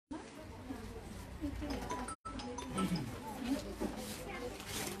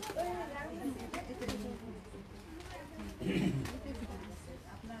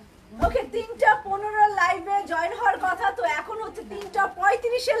Join হওয়ার কথা, তো এখন হচ্ছে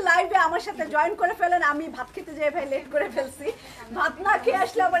 3:35 লাইভে আমার সাথে জয়েন করে ফেলেন। আমি ভাত খেতে যেয়ে ভাই লেট করে ফেলছি, ভাত না খেয়ে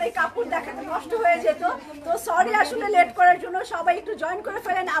আসলে আবার এই কাপড় দেখাতে কষ্ট হয়ে যেত, তো সরি আসলে লেট করার জন্য। সবাই একটু জয়েন করে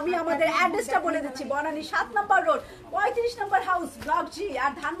ফেলেন। আমি আমাদের অ্যাড্রেসটা বলে দিচ্ছি, বনানী 7 নম্বর রোড 35 নম্বর হাউস ব্লক জি।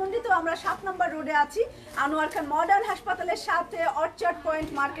 আর ধানমন্ডিতেও আমরা 7 নম্বর রোডে আছি, আনোয়ার খান মডার্ন হাসপাতালের সাথে অর্চার্ড পয়েন্ট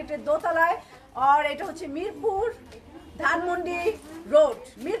মার্কেটের দোতলায়। আর এটা হচ্ছে Mirpur Dhanmondi road,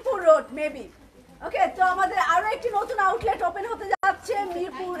 Mirpur road maybe. ওকে, তো আমাদের আরো একটি নতুন আউটলেট ওপেন হতে যাচ্ছে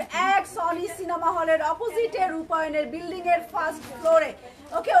মিরপুর 1 সনি সিনেমা হলের অপোজিটে রূপায়ণের বিল্ডিং এর ফার্স্ট ফ্লোরে।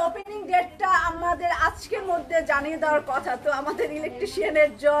 ওকে, ওপেনিং ডেটটা আমাদের আজকের মধ্যে জানিয়ে দেওয়ার কথা। তো আমাদের ইলেকট্রিশিয়ানের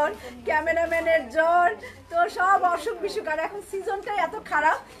জ্বর, ক্যামেরাম্যানের জ্বর, তো সব অসুখ বিসুখ। আর এখন সিজনটাই এত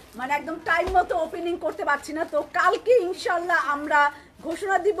খারাপ, মানে একদম টাইম মতো ওপেনিং করতে পারছি না। তো কালকে ইনশাল্লাহ আমরা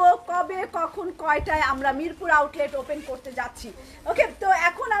ঘোষণা দিব কবে কখন কয়টায় আমরা মিরপুর আউটলেট ওপেন করতে যাচ্ছি। ওকে, তো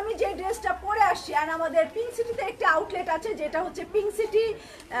এখন আমি যে ড্রেসটা পরে আসছি, আর আমাদের পিঙ্ক সিটিতে একটি আউটলেট আছে যেটা হচ্ছে পিঙ্ক সিটি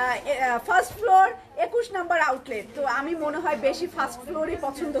ফার্স্ট ফ্লোর 21 নম্বর আউটলেট। তো আমি মনে হয় বেশি ফার্স্ট ফ্লোরই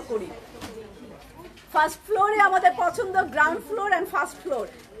পছন্দ করি। ফার্স্ট ফ্লোরে আমাদের পছন্দ, ground floor and first floor.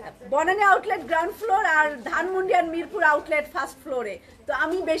 Banani outlet ground floor R Dhanmondi R Mirpur outlet first ফ্লোরে। তো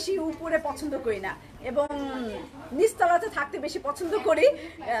আমি বেশি উপরে পছন্দ করি না এবং নিচতলাতে থাকতে বেশি পছন্দ করি।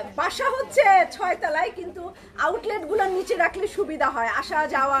 বাসা হচ্ছে 6 তলায়, কিন্তু আউটলেটগুলো নিচে রাখলে সুবিধা হয়, আসা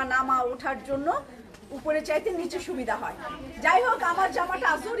যাওয়া নামা ওঠার জন্য উপরে চাইতে নিচে সুবিধা হয়। যাই হোক, আমার জামাটা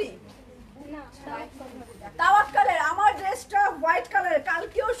আজরি তাওয়াক্কালের, আমার ড্রেসটা হোয়াইট কালারের।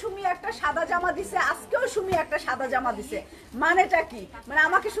 কালকেও সুমি একটা সাদা জামা দিছে, আজকেও সুমি একটা সাদা জামা দিছে। মানেটা কি? মানে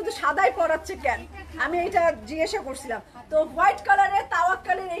আমাকে শুধু সাদাই পরাচ্ছে কেন, আমি এটা জিজ্ঞাসা করছিলাম। তো হোয়াইট কালারের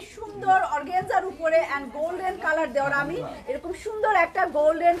তাওয়াক্কালের এই সুন্দর অর্গানজার উপরে অ্যান্ড গোল্ডেন কালার দেওয়ার, আমি এরকম সুন্দর একটা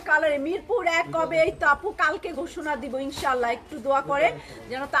গোল্ডেন কালারে মিরপুর 1 কবে, এই তো আপু কালকে ঘোষণা দিব ইনশাল্লাহ। একটু দোয়া করে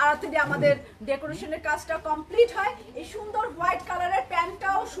যেন তাড়াতাড়ি আমাদের ডেকোরেশনের কাজটা কমপ্লিট হয়। এই সুন্দর হোয়াইট কালারের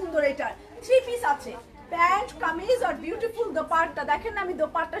প্যান্টটাও সুন্দর, এটার 3 পিস আছে, প্যান্ট কামিজ আর বিউটিফুল দোপাট্টা। দেখেন আমি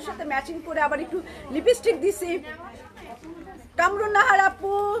দোপাট্টার সাথে ম্যাচিং করে আবার একটু লিপস্টিক দিছি। কামরুন নাহার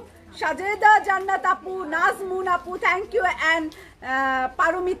আপু, সাজেদা জান্নাত আপু, নাজমুন আপু, thank you, and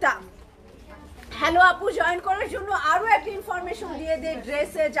Paromita hello আপু, জয়েন করার জন্য। আরও একটা ইনফরমেশন দিয়ে দেয়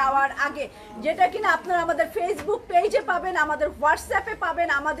ড্রেসে যাওয়ার আগে, যেটা কিনা আপনারা আমাদের ফেসবুক পেজে পাবেন, আমাদের হোয়াটসঅ্যাপে পাবেন,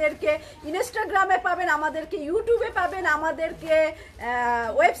 আমাদেরকে ইনস্টাগ্রামে পাবেন, আমাদেরকে ইউটিউবে পাবেন, আমাদেরকে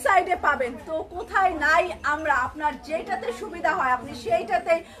ওয়েবসাইটে পাবেন। তো কোথায় নাই আমরা, আপনার যেটাতে সুবিধা হয় আপনি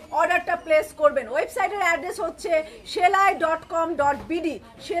সেইটাতে অর্ডারটা প্লেস করবেন। ওয়েবসাইটের অ্যাড্রেস হচ্ছে 𝐂𝐤𝐿𝐼.com.bd,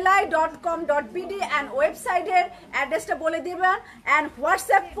 𝐂𝐤𝐿𝐼.com.bd, অ্যান্ড ওয়েবসাইটের অ্যাড্রেসটা বলে দিবেন, অ্যান্ড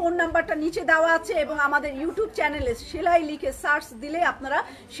হোয়াটসঅ্যাপ ফোন নাম্বারটা নিচে দেওয়া আছে। এবং আমাদের ইউটিউব চ্যানেলে সেলাই লিখে সার্চ দিলে আপনারা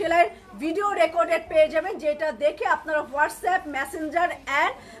সেলাইয়ের ভিডিও রেকর্ডেড পেয়ে যাবেন, যেটা দেখে আপনারা হোয়াটসঅ্যাপ মেসেঞ্জার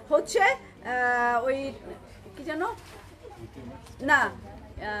অ্যান্ড হচ্ছে ওই কি জানো না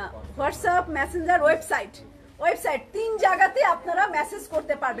হোয়াটসঅ্যাপ মেসেঞ্জার ওয়েবসাইট 3 জায়গাতে আপনারা মেসেজ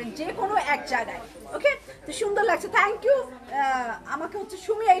করতে পারবেন, যে কোনো এক জায়গায়। ওকে, তো সুন্দর লাগছে, থ্যাংক ইউ। আমাকে হচ্ছে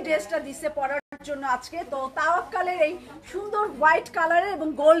সুমি এই ড্রেসটা দিচ্ছে পরার জন্য আজকে। তো তাওয়াক্কালের এই সুন্দর হোয়াইট কালারের এবং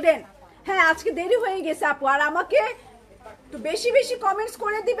গোল্ডেন। হ্যাঁ, আজকে দেরি হয়ে গেছে আপু, আর আমাকে একটু বেশি বেশি কমেন্টস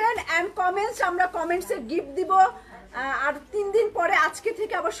করে দিবেন, অ্যান্ড কমেন্টস আমরা কমেন্টসে গিফট দিব। আর 3 দিন পরে আজকে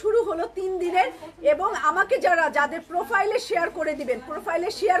থেকে আবার শুরু হলো 3 দিনের। এবং আমাকে যাদের প্রোফাইলে শেয়ার করে দিবেন, প্রোফাইলে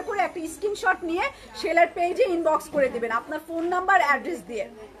শেয়ার করে একটা স্ক্রিনশট নিয়ে সেলার পেজে ইনবক্স করে দিবেন আপনার ফোন নাম্বার অ্যাড্রেস দিয়ে,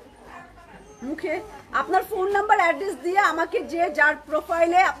 মুখে আপনার ফোন নাম্বার অ্যাড্রেস দিয়ে আমাকে যে যার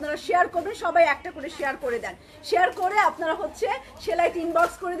প্রোফাইলে আপনারা শেয়ার করবেন, সবাই একটা করে শেয়ার করে দেন। শেয়ার করে আপনারা হচ্ছে সেলাইতে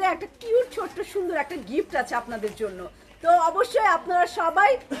ইনবক্স করে দেন। একটা কিউট ছোট্ট সুন্দর একটা গিফট আছে আপনাদের জন্য। তো অবশ্যই আপনারা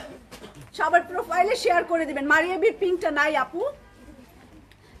সবার প্রোফাইলে শেয়ার করে দিবেন। মারিয়াবির পিঙ্কটা নাই আপু।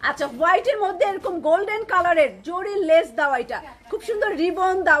 আচ্ছা, হোয়াইটের মধ্যে এরকম গোল্ডেন কালারের জরির লেস দেওয়া, এটা খুব সুন্দর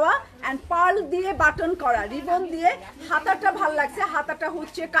রিবন দেওয়া অ্যান্ড পার্ল দিয়ে বাটন করা, রিবন দিয়ে হাতাটা ভাল লাগছে। হাতাটা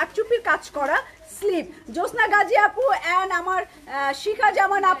হচ্ছে কাটচুপির কাজ করা স্লিভ। জ্যোৎস্না গাজী আপু অ্যান্ড আমার শিখা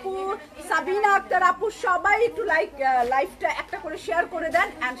জামান আপু, সাবিনা আক্তার আপু, সবাই একটু লাইভটা একটা করে শেয়ার করে দেন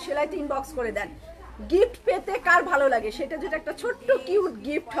অ্যান্ড সেলাইতে ইনবক্স করে দেন। গিফট পেতে কার ভালো লাগে, সেটা যেটা একটা ছোট্ট কিউট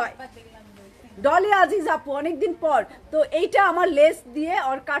গিফট হয়। ডলি আজিজ আপু, অনেকদিন পর। তো এইটা আমার লেস দিয়ে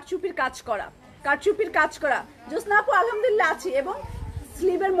আর কারচুপির কাজ করা। জ্যোৎস্না আপু আলহামদুলিল্লাহ আছি। এবং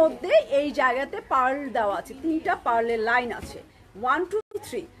স্লিভের মধ্যে এই জায়গাতে পার্ল দেওয়া আছে, 3টা পার্লের লাইন আছে, 1 2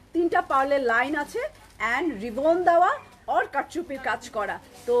 3 3টা পার্লের লাইন আছে অ্যান্ড রিবন দেওয়া আর কারচুপির কাজ করা।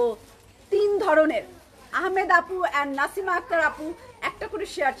 তো 3 ধরনের। আহমেদ আপু অ্যান্ড নাসিমা আক্তার আপু, একটা করে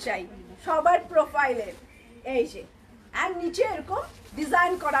শেয়ার চাই সবার প্রোফাইলে। এই যে অ্যান্ড নিচে এরকম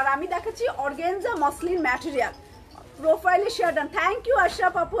ডিজাইন করার, আমি দেখাচ্ছি অর্গানজা মসলিন ম্যাটেরিয়াল, প্রোফাইলে share done. Thank you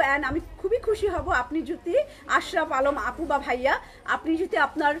Ashraf আপু। অ্যান্ড আমি খুবই খুশি হব আপনি যদি আশরাফ আলম আপু বা ভাইয়া আপনি যদি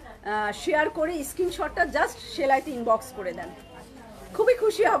আপনার শেয়ার করে স্ক্রিনশটটা জাস্ট সেলাইতে ইনবক্স করে দেন, খুবই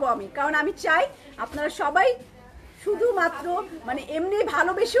খুশি হব আমি। কারণ আমি চাই আপনারা সবাই শুধুমাত্র মানে এমনি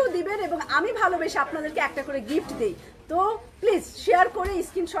ভালোবেসেও দিবেন এবং আমি ভালোবেসে আপনাদেরকে একটা করে গিফট দিই। তো প্লিজ শেয়ার করে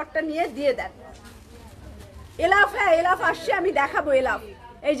স্ক্রিনশটটা নিয়ে দিয়ে দেন। এলাফ, হ্যাঁ এলাফ আসছে, আমি দেখাবো এলাফ।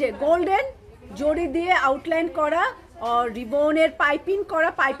 এই যে গোল্ডেন জড়ি দিয়ে আউটলাইন করা আর রিবনের পাইপিং করা,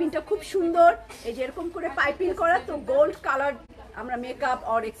 পাইপিংটা খুব সুন্দর। এই যে এরকম করে পাইপিং করা, তো গোল্ড কালার আমরা মেকআপ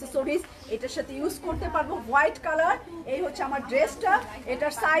আর অ্যাক্সেসরিজ এটার সাথে ইউজ করতে পারবো। হোয়াইট কালার, এই হচ্ছে আমার ড্রেসটা।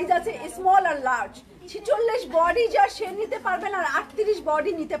 এটার সাইজ আছে স্মল আর লার্জ। 46 বডি যার সে নিতে পারবেন আর 38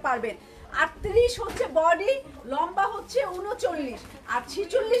 বডি নিতে পারবেন। 38 হচ্ছে বডি, লম্বা হচ্ছে 39, আর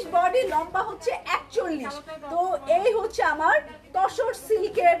 46 বডি, লম্বা হচ্ছে 41। তো এই হচ্ছে আমার তসর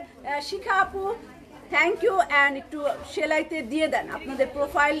সিল্কের। শিখা আপু থ্যাংক ইউ। অ্যান্ড একটু সেলাইতে দিয়ে দেন আপনাদের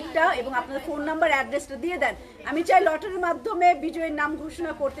প্রোফাইলটা এবং আপনাদের ফোন নাম্বার অ্যাড্রেসটা দিয়ে দেন। আমি চাই লটারির মাধ্যমে বিজয়ের নাম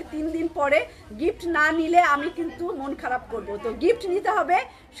ঘোষণা করতে 3 দিন পরে। গিফট না নিলে আমি কিন্তু মন খারাপ করব। তো গিফট নিতে হবে,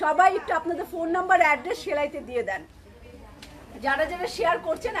 সবাই একটু আপনাদের ফোন নাম্বার অ্যাড্রেস সেলাইতে দিয়ে দেন যারা যারা শেয়ার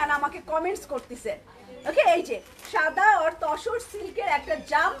করছেন আর আমাকে কমেন্টস করতেছেন। ওকে, এই যে সাদা আর তসর সিল্কের একটা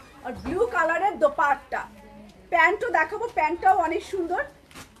জাম আর ব্লু কালারের দোপাট্টা। প্যান্টও দেখাবো, প্যান্টটাও অনেক সুন্দর,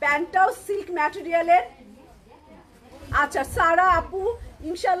 প্যান্টটাও সিল্ক ম্যাটেরিয়ালের। আচ্ছা সারা আপু,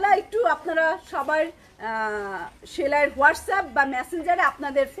 ইনশাল্লাহ একটু আপনারা সবার সেলাইয়ের হোয়াটসঅ্যাপ বা মেসেঞ্জারে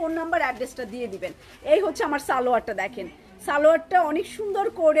আপনাদের ফোন নাম্বার অ্যাড্রেসটা দিয়ে দিবেন। এই হচ্ছে আমার সালোয়ারটা, দেখেন সালোয়ারটা অনেক সুন্দর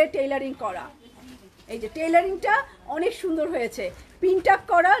করে টেইলারিং করা। এই যে টেইলারিংটা অনেক সুন্দর হয়েছে, পিনটাক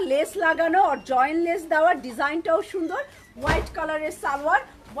করা, লেস লাগানো আর জয়েন্ট লেস দেওয়ার ডিজাইনটাও সুন্দর। হোয়াইট কালারের সালোয়ার,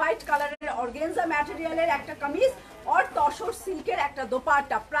 হোয়াইট কালারের অর্গানজা ম্যাটেরিয়ালের একটা কামিজ আর তসর সিল্কের একটা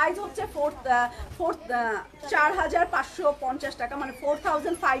দোপাট্টা। প্রাইস হচ্ছে 4550 টাকা, মানে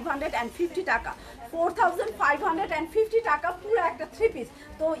 4550 টাকা, 4550 টাকা পুরো একটা 3 পিস।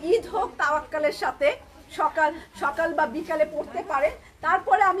 তো ঈদ হোক তাওয়াক্কালের সাথে সকাল বা বিকালে পড়তে পারেন।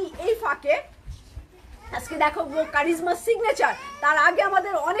 তারপরে আমি এই ফাঁকে আজকে দেখাবো কারিজমা সিগনেচার। তার আগে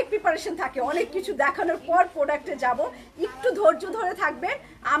আমাদের অনেক প্রিপারেশন থাকে, অনেক কিছু দেখানোর পর প্রোডাক্টে যাব, একটু ধৈর্য ধরে থাকবেন।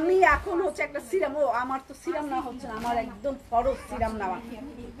 আমি এখন হচ্ছে একটা সিরাম, ও আমার তো সিরাম না হচ্ছে না, আমার একদম ফরজ সিরাম নেওয়া,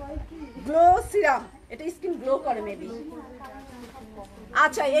 গ্লো সিরাম, এটা স্কিন গ্লো করে মেবি।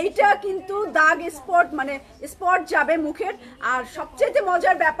 আচ্ছা এইটা কিন্তু দাগ স্পট মানে স্পট যাবে মুখের। আর সবচেয়ে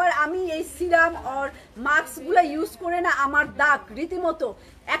মজার ব্যাপার, আমি এই সিরাম আর মাস্কগুলো ইউজ করে না আমার দাগ রীতিমতো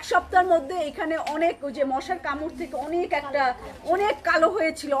 1 সপ্তাহের মধ্যে এখানে অনেক ওই যে মশার কামড় থেকে অনেক কালো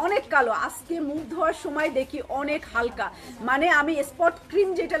হয়েছিল, অনেক কালো। আজকে মুখ ধোয়ার সময় দেখি অনেক হালকা। মানে আমি স্পট ক্রিম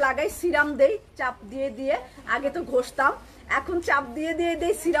যেটা লাগাই, সিরাম দেই চাপ দিয়ে দিয়ে, আগে তো ঘষতাম, এখন চাপ দিয়ে দিয়ে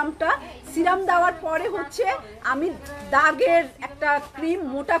দেই সিরামটা। সিরাম দেওয়ার পরে হচ্ছে আমি দাগের একটা ক্রিম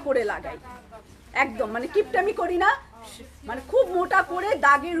মোটা করে লাগাই, একদম মানে কিপটামি করি না, মানে খুব মোটা করে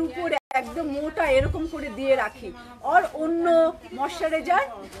দাগের উপরে একদম মোটা এরকম করে দিয়ে রাখি। আর অন্য ময়শ্চারাইজার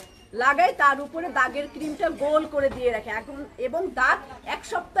লাগাই তার উপরে দাগের ক্রিমটা গোল করে দিয়ে রাখি এখন, এবং দাগ 1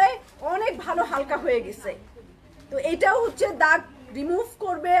 সপ্তাহে অনেক ভালো হালকা হয়ে গেছে। তো এটাও হচ্ছে দাগ রিমুভ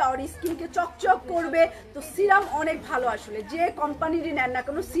করবে আর স্কিনকে চকচক করবে। তো সিরাম অনেক ভালো, আসলে যে কোম্পানিরই নেন না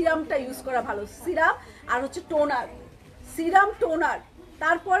কেন সিরামটা ইউজ করা ভালো। সিরাম আর হচ্ছে টোনার, সিরাম টোনার,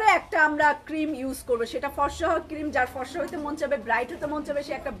 তারপরে একটা আমরা ক্রিম ইউজ করবো, সেটা ফর্সা ক্রিম, যার ফর্সা হইতে মন চাবে, ব্রাইট হতে মন চাবে,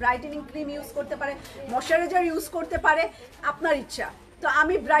 সে একটা ব্রাইটেনিং ক্রিম ইউজ করতে পারে, ময়শ্চারাইজার ইউজ করতে পারে, আপনার ইচ্ছা। তো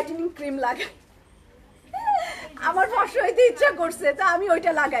আমি ব্রাইটেনিং ক্রিম লাগাই, আমার ফর্সা হইতে ইচ্ছা করছে তো আমি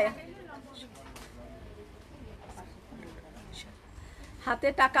ওইটা লাগাই। হাতে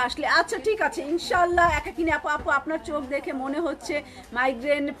টাকা আসলে আচ্ছা ঠিক আছে ইনশাল্লাহ। একাকিনী আপু, আপু আপনার চোখ দেখে মনে হচ্ছে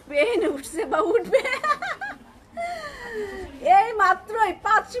মাইগ্রেন পেন উঠছে বা উঠবে। এই মাত্রই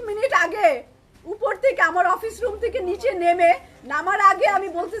 5 মিনিট আগে উপর থেকে আমার অফিস রুম থেকে নিচে নামার আগে আমি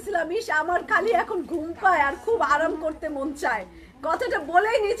বলতেছিলাম, ইস আমার খালি এখন ঘুম পায় আর খুব আরাম করতে মন চায়, কথাটা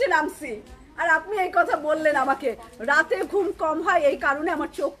বলেই নিচে নামছি। আর আপনি এই কথা বললেন আমাকে, রাতে ঘুম কম হয় এই কারণে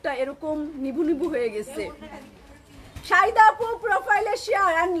আমার চোখটা এরকম নিভু নিভু হয়ে গেছে। শাহিদা আপু প্রোফাইলে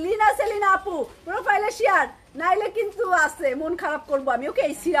শেয়ার, এন্ড লিনা সেলিনা আপু প্রোফাইলে শেয়ার, নাইলে কিন্তু আছে মন খারাপ করবো আমি। ওকে,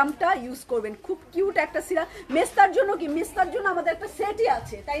 এই সিরামটা ইউজ করবেন, খুব কিউট একটা সিরাম। মেস্তার জন্য কি, মেস্তার জন্য আমাদের একটা সেটই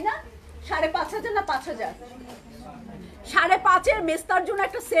আছে তাই না, 5,500 না 5,000, 5,500 মেস্তার জন্য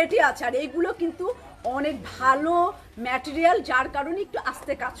একটা সেটই আছে। আর এইগুলো কিন্তু অনেক ভালো ম্যাটেরিয়াল, যার কারণে একটু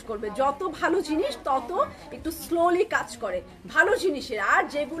আস্তে কাজ করবে। যত ভালো জিনিস তত একটু স্লোলি কাজ করে ভালো জিনিসের। আর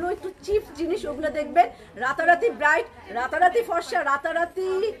যেগুলো একটু চিপ জিনিস ওগুলো দেখবেন রাতারাতি ব্রাইট, রাতারাতি ফর্সা, রাতারাতি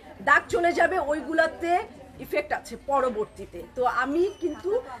দাগ চলে যাবে, ওইগুলাতে ইফেক্ট আছে পরবর্তীতে। তো আমি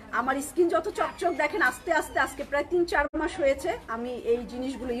কিন্তু আমার স্কিন যত চকচক দেখেন, আস্তে আস্তে আজকে প্রায় 3-4 মাস হয়েছে আমি এই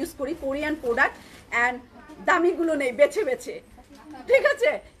জিনিসগুলো ইউজ করি, কোরিয়ান প্রোডাক্ট, অ্যান্ড দামিগুলো নেই বেছে বেছে, ঠিক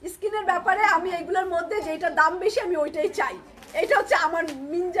আছে? স্কিনের ব্যাপারে আমি এগুলোর মধ্যে যেটা দাম বেশি আমি ওইটাই চাই, এটা হচ্ছে আমার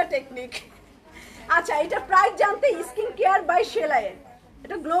নিনজা টেকনিক। আচ্ছা, এটা প্রাইস জানতে স্কিন কেয়ার বাই শেলায়ের,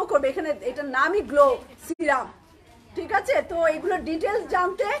 এটা গ্লো করবে, এখানে এটার নামই গ্লো সিরাম, ঠিক আছে? তো এগুলো ডিটেলস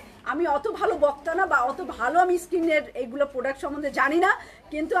জানতে আমি অত ভালো বক্তা না, বা অত ভালো আমি স্কিনের এইগুলো প্রোডাক্ট সম্বন্ধে জানি না,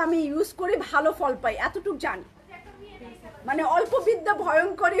 কিন্তু আমি ইউজ করি, ভালো ফল পাই, এতটুকু জানি। মানে অল্প বিদ্যা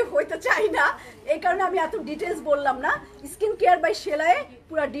ভয়ঙ্করই হইতে চাই না, এই কারণে আমি এত ডিটেলস বললাম না। স্কিন কেয়ার বাই শেলায়ে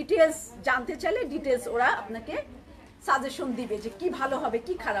পুরো ডিটেলস জানতে চাইলে ডিটেলস ওরা আপনাকে সাজেশন দিবে যে কি ভালো হবে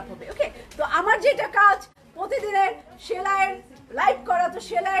কি খারাপ হবে। ওকে, তো আমার যেটা কাজ প্রতিদিনের সেলাইয়ের লাইভ করা, তো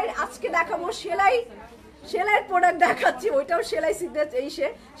সেলাইয়ের আজকে দেখাবো সেলাইয়ের প্রোডাক্ট দেখাচ্ছি, ওইটাও সেলাই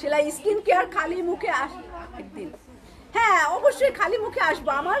সিগনেচার, সেলাই স্কিন কেয়ার। খালি মুখে একদিন, হ্যাঁ অবশ্যই খালি মুখে আসবো।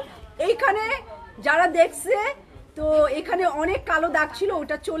 আমার এইখানে যারা দেখছে, তো এখানে অনেক কালো দাগ ছিল,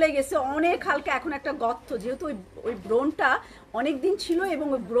 ওটা চলে গেছে, অনেক হালকা এখন একটা গর্ত, যেহেতু ওই ব্রণটা অনেক দিন ছিল এবং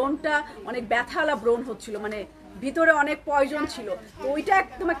ওই ব্রণটা অনেক ব্যথাওয়ালা ব্রণ হচ্ছিল, মানে ভিতরে অনেক পয়জন ছিল, তো ওইটা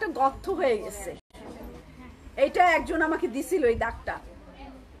একদম একটা গর্ত হয়ে গেছে। এইটা একজন আমাকে দিছিল এই দাগটা,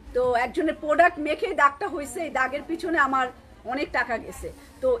 তো একজনের প্রোডাক্ট মেখে দাগটা হয়েছে, এই দাগের পিছনে আমার অনেক টাকা গেছে।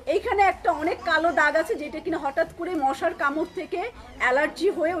 তো এইখানে একটা অনেক কালো দাগ আছে, যেটা কিনা হঠাৎ করে মশার কামড় থেকে অ্যালার্জি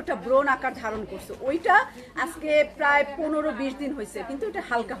হয়ে ওটা ব্রণ আকার ধারণ করছে। ওইটা আজকে প্রায় 15-20 দিন হয়েছে, কিন্তু এটা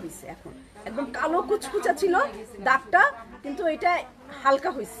হালকা হয়েছে, এখন একদম কালো কুচকুচা ছিল দাগটা, কিন্তু এটা হালকা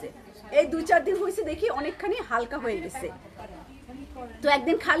হয়েছে। এই 2-4 দিন হয়েছে দেখি অনেকখানি হালকা হয়ে গেছে। তো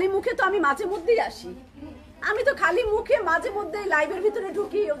একদিন খালি মুখে, তো আমি মাঝে মধ্যেই আসি, আমি তো খালি মুখে মাঝে মধ্যে লাইভের ভিতরে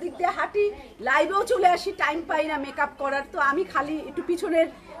ঢুকি, ওদিক দিয়ে হাঁটি, লাইভেও চলে আসি, টাইম পাই না মেকআপ করার, তো আমি খালি একটু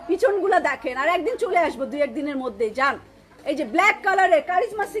পিছনগুলা দেখেন। আর একদিন চলে আসবো 2-1 দিনের মধ্যে। যান, এই যে ব্ল্যাক কালারের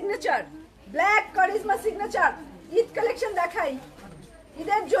charisma signature, black charisma signature Eid collection দেখাই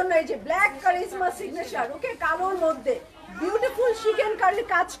ঈদের জন্য। এই যে ব্ল্যাক কারিজমা সিগনেচার, ওকে, কালোর মধ্যে বিউটিফুল চিকেন কারির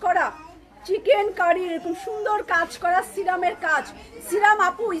কাজ করা, চিকেন কারি এরকম সুন্দর কাজ করা সিরামের কাজ। সিরাম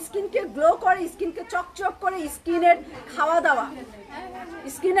আপু স্কিনকে গ্লো করে, স্কিনকে চকচক করে, স্কিনের খাওয়া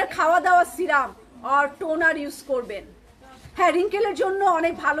দাওয়া সিরাম আর টোনার ইউজ করবেন। হ্যাঁ, রিঙ্কেলের জন্য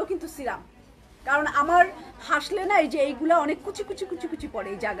অনেক ভালো কিন্তু সিরাম, কারণ আমার হাসলে না এই যে এইগুলা অনেক কুচি কুচি কুচি কুচি পড়ে,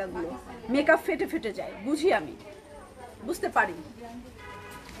 এই জায়গাগুলো মেকআপ ফেটে ফেটে যায়, বুঝি আমি, বুঝতে পারি।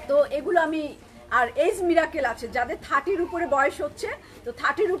 তো এগুলো আমি, আর এজ মিরাকেল আছে, যাদের 30-র উপরে বয়স হচ্ছে, তো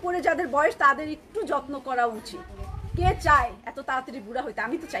 30-র উপরে যাদের বয়স তাদের একটু যত্ন করা উচিত। কে চায় এত তাড়াতাড়ি বুড়া হইতে?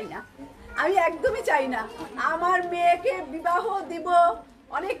 আমি তো চাই না, আমি একদমই চাই না। আমার মেয়েকে বিবাহ দিব,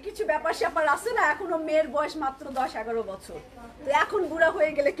 অনেক কিছু ব্যাপার স্যাপার আছে না, এখনো মেয়ের বয়স মাত্র 10-11 বছর, তো এখন বুড়া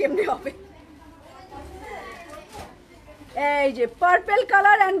হয়ে গেলে কেমনে হবে? এই যে purple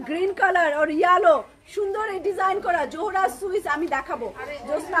colour and green colour R yellow, সুন্দর এই ডিজাইন করা জোহরা সুইচ আমি দেখাবো।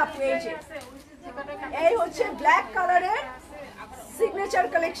 জোসনা পেয়েছে, এই হচ্ছে ব্ল্যাক কালারের সিগনেচার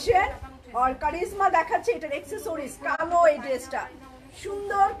কালেকশন, আর কারিজমা দেখাচ্ছে এটার অ্যাকসেসরিজ, কালো এই ড্রেসটা,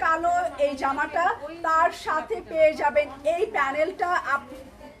 সুন্দর কালো এই জামাটা, তার সাথে পেয়ে যাবেন এই প্যানেলটা।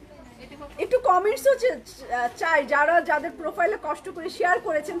 একটু কমেন্টসও চাই, যাদের প্রোফাইলে কষ্ট করে শেয়ার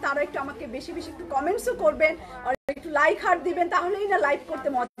করেছেন তারা একটু আমাকে বেশি বেশি একটু কমেন্টসও করবেন, আর একটু লাইক হার্ট দিবেন, তাহলেই না লাইভ করতে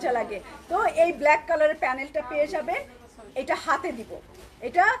মজা লাগে। তো এই ব্ল্যাক কালারের প্যানেলটা পেয়ে যাবেন, এটা হাতে দিব,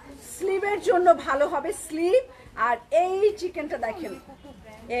 এটা স্লিভের জন্য ভালো হবে, স্লিভ। আর এই চিকেনটা দেখেন,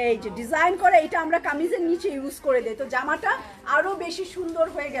 এই যে ডিজাইন করে, এটা আমরা কামিজের নিচে ইউজ করে দেই, তো জামাটা আরো বেশি সুন্দর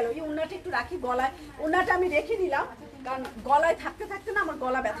হয়ে গেল। এই ওড়নাটা একটু রাখি গলায়, ওড়নাটা আমি রেখে দিলাম, কারণ গলায় থাকতে থাকতে না আমার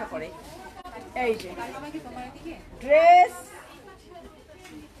গলা ব্যথা করে। এই যে ড্রেস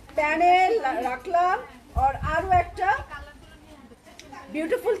প্যানেল রাখলাম, আর আরো একটা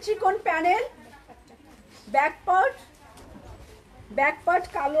বিউটিফুল চিকন প্যানেল, ব্যাক পার্ট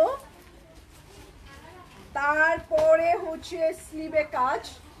কালো, তারপরে হচ্ছে স্লিভে কাজ,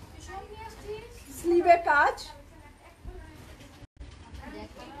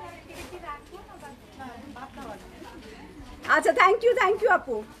 আচ্ছা থ্যাংক ইউ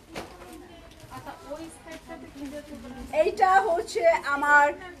আপু। এইটা হচ্ছে আমার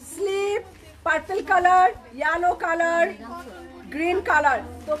sleeve, purple colour, yellow colour, green colour.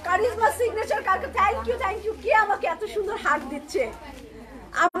 তো কারিজমা সিগনেচার কালকে থ্যাংক ইউ, কে আমাকে এত সুন্দর হার্ট দিচ্ছে,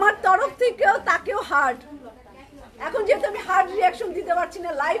 আমার তরফ থেকেও তাকেও হার্ট। এখন যেহেতু আমি হার্ট রিয়াকশন দিতে পারছি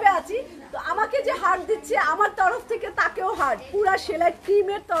না, লাইভে আছি, তো আমাকে যে হার্ট দিচ্ছে আমার তরফ থেকে তাকেও হার্ট, পুরা সেলাই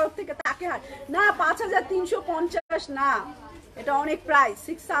টিমের তরফ থেকে তাকে হার্ট। না 5350 না, এটা অনেক প্রাইস,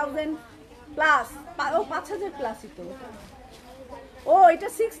 6000 প্লাস, ও 5000 প্লাসই তো, ও এটা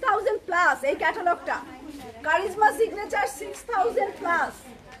 6000 প্লাস এই ক্যাটালগটা, কারিজমা সিগনেচার 6000 প্লাস।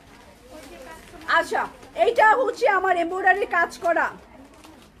 আচ্ছা এইটা হচ্ছে আমার এমব্রয়ডারি কাজ করা।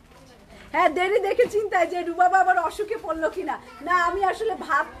 হ্যাঁ দেরি দেখে চিন্তায় যে রুবাবা আবার অসুখে পড়লো কিনা। না আমি আসলে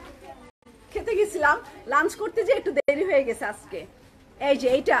ভাত খেতে গেছিলাম, লাঞ্চ করতে যে একটু দেরি হয়ে গেছে আজকে। এই যে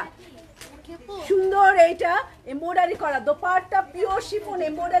এইটা সুন্দর, এইটা এমব্রয়ডারি করা, দোপাট্টা পিওর শিফন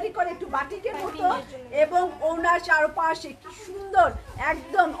এমব্রয়ডারি করে একটু বাটিকের মতো, এবং ওনার চারপাশে কি সুন্দর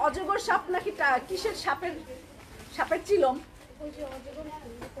একদম অজগর সাপ নাকি কিসের সাপের চিলম।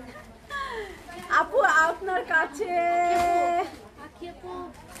 আপু আপনার কাছে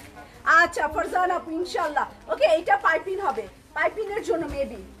আচ্ছা ফারজান আপু ইনশাআল্লাহ। ওকে এইটা পাইপিং হবে, পাইপিংয়ের জন্য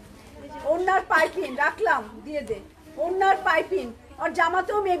মেবি ওনার পাইপিং রাখলাম, দিয়ে দে ওনার পাইপিং, আর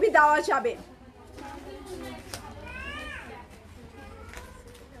জামাতেও মেবি দেওয়া যাবে।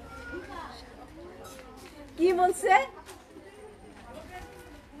 কি বলছে?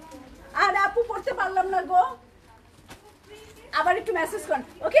 আর আপু পড়তে পারলাম না গো, আবার একটু মেসেজ করেন।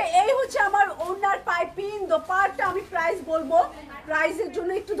 ওকে এই হচ্ছে আমার ওনার পাইপিং দোপাট্টা। আমি প্রাইস বলবো, প্রাইসের জন্য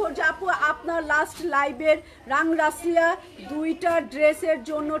একটু ধৈর্য। আপু আপনার লাস্ট লাইভের রাংরাসিয়া দুইটা ড্রেসের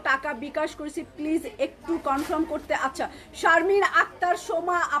জন্য টাকা বিকাশ করেছি, প্লিজ একটু কনফার্ম করতে। আচ্ছা শারমিন আক্তার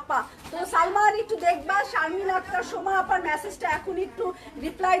সোমা আপা, তো সালমান একটু দেখবা শারমিন আক্তার সোমা আপার মেসেজটা এখন একটু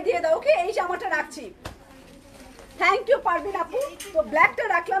রিপ্লাই দিয়ে দাও। ওকে এই জামাটা রাখছি, থ্যাংক ইউ পারবিন আপু। তো ব্ল্যাকটা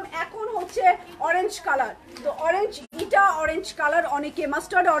রাখলাম, এখন হচ্ছে অরেঞ্জ কালার। তো অরেঞ্জ, এটা অরেঞ্জ কালার, অনেকে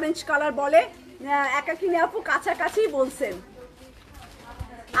মাস্টার্ড অরেঞ্জ কালার বলে, একাকিনী আপু কাছাকাছি বলছেন।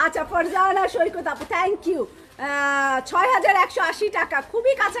 আচ্ছা ফারজানা সৈকত আপু থ্যাংক ইউ, 6180 টাকা,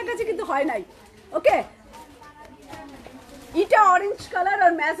 খুবই কাছাকাছি কিন্তু হয় নাই। ওকে এটা অরেঞ্জ কালার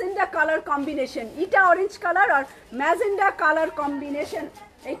আর ম্যাজেন্ডা কালার কম্বিনেশন, এটা অরেঞ্জ কালার আর ম্যাজেন্ডা কালার কম্বিনেশন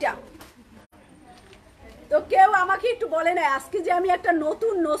এইটা। তো কেউ আমাকে একটু বলে না আজকে যে আমি একটা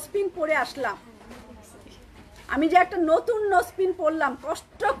নতুন নোসপিন পরে আসলাম, আমি যে একটা নতুন নোসপিন পরলাম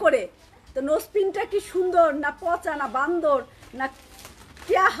কষ্ট করে, তো নোসপিনটা কি সুন্দর না পচা না বান্দর না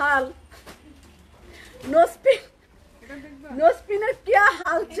क्या हाल, নোসপিনের क्या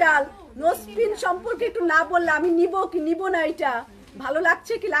হালচাল, নোসপিন সম্পর্কে একটু না বললে আমি নিব কি নিব না, এটা ভালো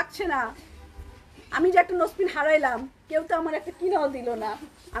লাগছে কি লাগছে না। আমি যে একটা নোসপিন হারাইলাম, কেউ তো আমার একটা কিনাও দিল না।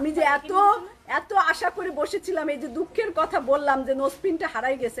 আমি যে এত আশা করে বসেছিলাম, এই যে দুঃখের কথা বললাম যে নোসপিনটা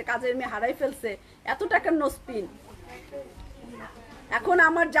হারাই গেছে, কাজের মেয়ে হারাই ফেলছে এত টাকার নোসপিন। এখন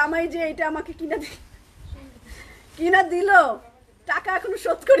আমার জামাই যে এটা আমাকে কিনা দিল, টাকা এখনো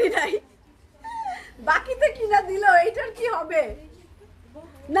শোধ করি নাই, বাকিতে কিনা দিল, এইটার কি হবে?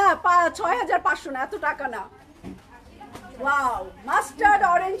 না 6500 না, এত টাকা না। ওয়াও মাস্টার্ড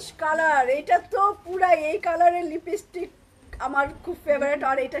অরেঞ্জ কালার, এটা তো পুরা এই কালারের লিপস্টিক আমার খুব ফেভারিট।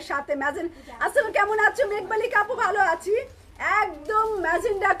 আর এটার সাথে ম্যাজেন, আসলে কেমন আছো মেঘবালিকা আপু? ভালো আছি, একদম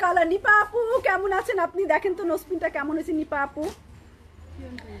ম্যাজেন্ডা কালার। নিপা আপু কেমন আছেন আপনি? দেখেন তো নোসপিনটা কেমন হয়েছে নিপা আপু,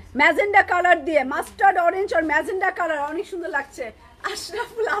 ম্যাজেন্ডা কালার দিয়ে মাস্টার্ড অরেঞ্জ আর ম্যাজেন্ডা কালার, অনেক সুন্দর লাগছে।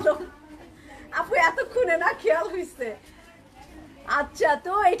 আশরাফুল আলম আপু এতক্ষণে না খেয়াল হয়েছে। আচ্ছা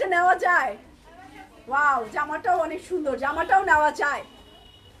তো এটা নেওয়া যায়, ওয়াও জামাটাও অনেক সুন্দর, জামাটাও নেওয়া যায়।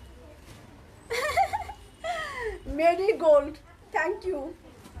 Marie Gold thank you.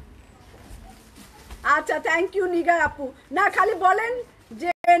 আচ্ছা থ্যাংক ইউ নিগার আপু। না খালি বলেন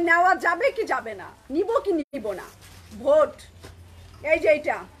যে নেওয়া যাবে কি যাবে না, নিব কি নিব না, ভোট। এই যে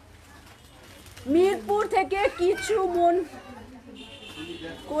এটা মিরপুর থেকে কিছু মন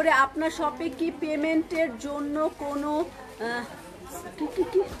করে আপনার শপে কি পেমেন্টের জন্য কোনো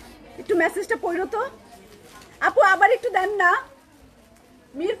কি একটু মেসেজটা পড়ো তো আপু, আবার একটু দেন না।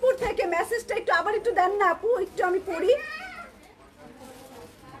 মিরপুর থেকে মেসেজটা একটু আবার একটু দেন না আপু, একটু আমি পড়ি।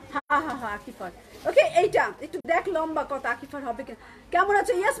 হ্যাঁ আকিফার, ওকে এইটা একটু দেখ লম্বা কত, আকিফার হবে কেমন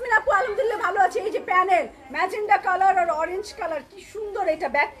আছে? ইয়াসমিন আপু আলহামদুলিল্লাহ ভালো আছে। এই যে প্যানেল ম্যাজেন্ডা কালার আর অরেঞ্জ কালার, কি সুন্দর। এটা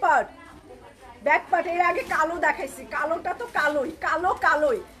ব্যাক পার্ট এর আগে কালো দেখাইছি, কালোটা তো কালোই,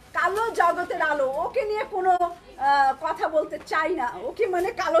 কালো জগতের আলো, ওকে নিয়ে কোনো কথা বলতে চাই না, ওকে মানে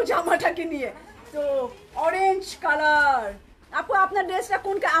কালো জামাটাকে নিয়ে। তো অরেঞ্জ কালার আপু আপনার ড্রেসটা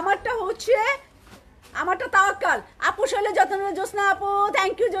কোন? আমারটা তাওয়াক্কাল আপু, শৈলে যত্ন জোসনা আপু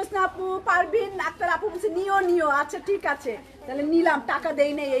থ্যাংক ইউ। জোসনা আপু পারবিন আক্তার আপু বলছে নিও। আচ্ছা ঠিক আছে তাহলে নিলাম, টাকা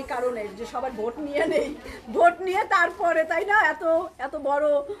দেই নেই এই কারণে যে সবার ভোট নিয়ে তারপরে, তাই না? এত বড়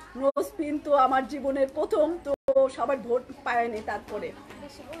নোসপিন তো আমার জীবনের প্রথম, তো সবার ভোট পায়নি তারপরে।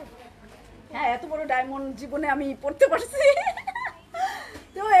 হ্যাঁ এত বড় ডায়মন্ড জীবনে আমি পড়তে পারছি।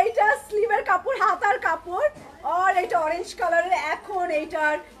 তো এইটা স্লিভের কাপড়, হাতার কাপড়, আর এটা অরেঞ্জ কালারের। এখন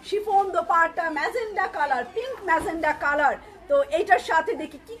এইটার chiffon dupatta magenta colour, pink magenta colour. তো এইটার সাথে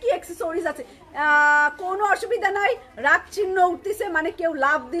দেখি কি কি অ্যাক্সেসরিজ আছে। কোনো অসুবিধা নাই, রাগ চিহ্ন উঠতেছে, মানে কেউ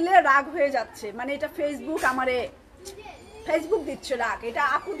লাভ দিলে রাগ হয়ে যাচ্ছে, মানে এটা ফেসবুক আমারে ফেসবুক দিচ্ছে রাগ, এটা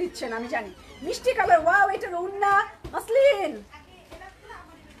আপু দিচ্ছে না আমি জানি। মিষ্টি কালার, ওয়াও, এটা রৌনা মসলিন।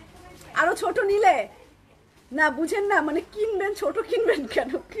 আরো ছোট নিলে না, বুঝেন না, মানে কিনবেন ছোট কিনবেন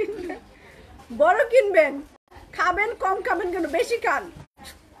কেন, কিনবেন বড় কিনবেন, খাবেন কম খাবেন কেন, বেশি খান।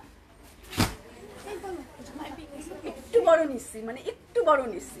 একটু বড় নিচ্ছি, মানে একটু বড়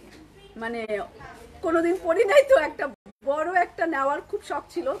নিচ্ছি, মানে কোনোদিন পরি নাই তো, একটা বড় একটা নেওয়ার খুব শখ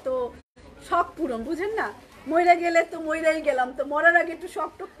ছিল, তো শখ পূরণ, বুঝেন না, মইরা গেলে তো মইরাই গেলাম, তো মরার আগে একটু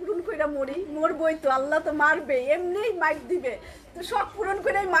শখ টক পূরণ করে মরি, মরবই তো, আল্লাহ তো মারবে, এমনিই মাইর দিবে, তো শখ পূরণ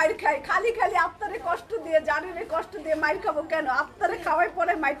করে মাইর খাই, খালি খালি আত্মারে কষ্ট দিয়ে, জানেরে কষ্ট দিয়ে মাইর খাবো কেন, আত্মারে খাওয়াই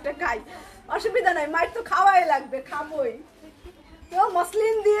পরে মাইরটা খাই, অসুবিধা নাই, মাইর তো খাওয়াই লাগবে, খাবোই। তো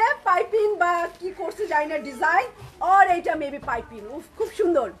মসলিন দিয়ে পাইপিং বা কি করছে জানি না ডিজাইন, আর এইটা মেবি পাইপিং, উফ খুব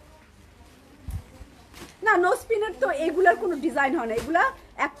সুন্দর। না নোসপিনের তো এগুলার কোনো ডিজাইন হয় না, এগুলা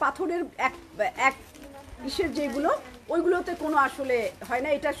এক পাথরের এক ইসের যেগুলো ওইগুলোতে কোনো আসলে হয় না,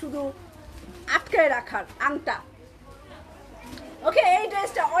 এটা শুধু আটকায় রাখার আংটা। ওকে, এই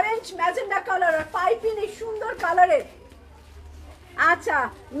ড্রেসটা অরেঞ্জ ম্যাজেন্ডা কালার আর পাইপিং এই সুন্দর কালারের। আচ্ছা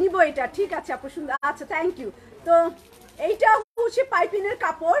নিব এটা, ঠিক আছে আপু, সুন্দর, আচ্ছা থ্যাংক ইউ। তো এইটা হচ্ছে পাইপিনের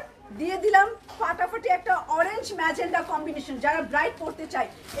কাপড় দিয়ে দিলাম, ফাটাফাটি একটা অরেঞ্জ ম্যাজেন্ডা কম্বিনেশন, যারা ব্রাইট পরতে চায়,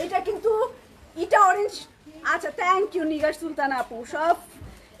 এটা কিন্তু ইটা অরেঞ্জ। আচ্ছা থ্যাংক ইউ নিগার সুলতানা আপু, সব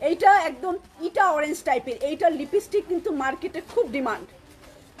এইটা একদম ইটা অরেঞ্জ টাইপের, এইটার লিপস্টিক কিন্তু মার্কেটে খুব ডিমান্ড,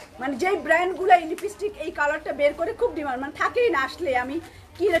 মানে যেই ব্র্যান্ডগুলো এই লিপস্টিক এই কালারটা বের করে খুব ডিমান্ড, মানে থাকেই না, আসলে আমি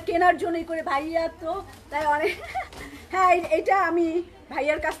কেনার জন্যই করে ভাইয়া, তো তাই অনেক হ্যাঁ এইটা আমি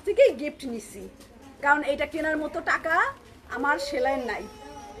ভাইয়ার কাছ থেকেই গিফট নিছি, কারণ এটা কেনার মতো টাকা আমার সেলাইয়ের নাই,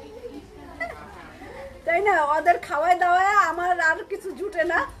 তাই না, ওদের খাওয়ায় দাওয়ায় আমার আর কিছু জুটে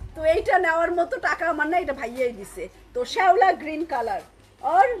না, তো এইটা নেওয়ার মতো টাকা আমার না, এটা ভাইয়াই দিছে। তো শ্যাওলা গ্রিন কালার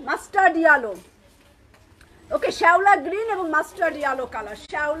আর মাস্টার্ড ইয়েলো, ওকে শ্যাওলা গ্রিন এবং মাস্টার্ড ইয়েলো কালার,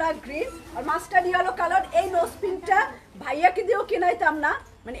 শ্যাওলা গ্রিন আর মাস্টার্ড ইয়েলো কালার। এই নোসপিনটা ভাইয়াকে দিয়েও কেনাইতাম না,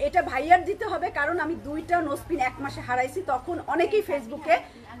 মানে এটা ভাইয়ার দিতে হবে, কারণ আমি দুইটা নোসপিন এক মাসে হারাইছি, তখন অনেকেই ফেসবুকে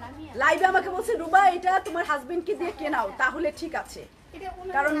লাইভে আমাকে বলছে রুবা এটা তোমার হাজবেন্ডকে দিয়ে কেনাও, তাহলে ঠিক আছে,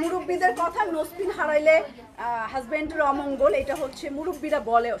 কারণ মুরব্বীদের কথা, নোসপিন হারাইলে হাজবেন্ডের অমঙ্গল, এটা হচ্ছে মুরব্বীরা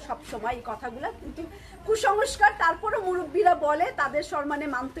বলে সব সময় এই কথাগুলো, কিন্তু কুসংস্কার, তারপরে মুরব্বীরা বলে, তাদের সম্মানে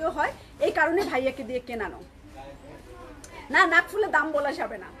মানতেও হয়, এই কারণে ভাইয়াকে দিয়ে কেনানো। না নাকফুলে দাম বলা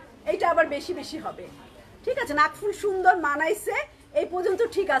যাবে না, এইটা আবার বেশি বেশি হবে, ঠিক আছে, নাকফুল সুন্দর মানাইছে এই পর্যন্ত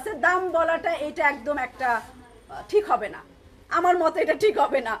ঠিক আছে, দাম বলাটা এটা একদম একটা ঠিক হবে না, আমার মতে এটা ঠিক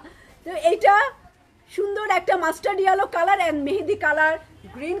হবে না। তো এইটা সুন্দর একটা mustard yellow colour and Mehedi colour,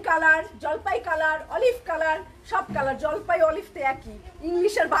 green colour, জলপাই কালার, অলিভ কালার, সব কালার, জলপাই অলিভ তো একই,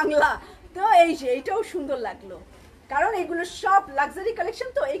 ইংলিশ আর বাংলা। তো এই যে এইটাও সুন্দর লাগলো, কারণ এগুলো সব লাক্সারি কালেকশন,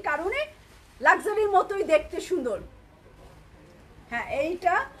 তো এই কারণে লাক্সারির মতোই দেখতে সুন্দর। হ্যাঁ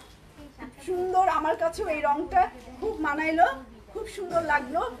এইটা সুন্দর, আমার কাছেও এই রংটা খুব মানাইলো, খুব সুন্দর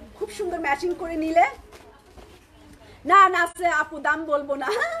লাগলো, খুব সুন্দর ম্যাচিং করে নিলে। না না আপু দাম বলবো না।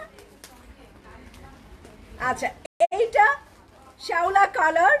 আচ্ছা এইটা শ্যাওলা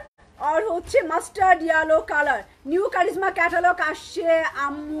কালার আর হচ্ছে mustard yellow colour, new charisma catalogue আসছে,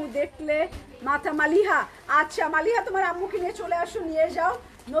 আম্মু দেখলে মাথা মালিহা। আচ্ছা মালিহা তোমার আম্মুকে নিয়ে চলে আসো, নিয়ে যাও,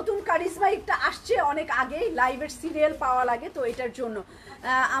 নতুন কারিজমা একটা আসছে অনেক আগেই, লাইভের সিরিয়াল পাওয়া লাগে, তো এটার জন্য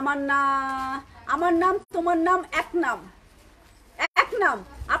আমার নাম তোমার নাম এক নাম,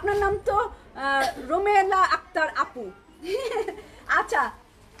 আপনার নাম তো রোমেলা আক্তার আপু। আচ্ছা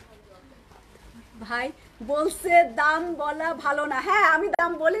ভাই বলছে দাম বলা ভালো না, হ্যাঁ আমি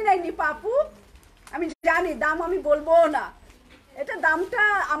দাম বলি নাই নিপা আপু, আমি জানি দাম আমি বলবো না, এটা দামটা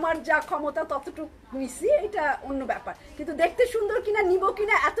আমার যা ক্ষমতা ততটুকু নিছি, এটা অন্য ব্যাপার, কিন্তু দেখতে সুন্দর কিনা নিব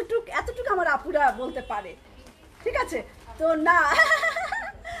কিনা এতটুকু আমার আপুরা বলতে পারে, ঠিক আছে, তো না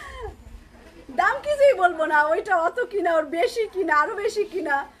দাম কিছুই বলবো না, ওইটা অত কিনা ওর বেশি কিনা আরো বেশি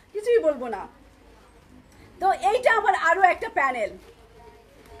কিনা কিছুই বলবো না। তো এইটা আমার আরো একটা প্যানেল,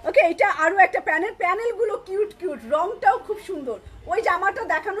 ওকে এটা আরো একটা প্যানেলগুলো কিউট কিউট, রংটাও খুব সুন্দর, ওই জামাটা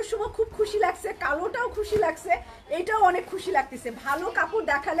দেখানোর সময় খুব খুশি লাগছে, কালোটাও খুশি লাগছে, এইটাও অনেক খুশি লাগতেছে, ভালো কাপড়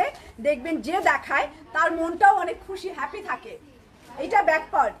দেখালে দেখবেন যে দেখায় তার মনটাও অনেক খুশি হ্যাপি থাকে। এটা ব্যাক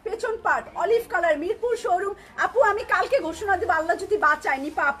পার্ট, পেছন part olive colour, Mirpur showroom. আপু আমি কালকে ঘোষণা দেব, আল্লাহ যদি বাঁচায়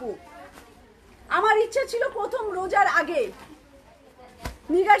নিপা আপু, আমার ইচ্ছা ছিল প্রথম রোজার আগে।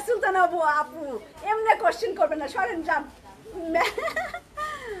 নিগার সুলতান আপু এমনি কোশ্চেন করবে না, সরেন যান।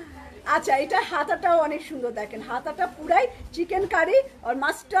 আচ্ছা এটা হাতাটাও অনেক সুন্দর, দেখেন হাতাটা পুরাই চিকেন কারি আর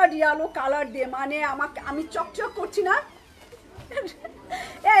মাস্টার্ড ইয়েলো কালার দিয়ে, মানে আমি চকচক করছি না,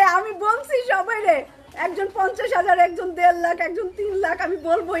 এই আমি বলছি সবাই রে, একজন 50,000, একজন 1.5 লাখ, একজন 3 লাখ, আমি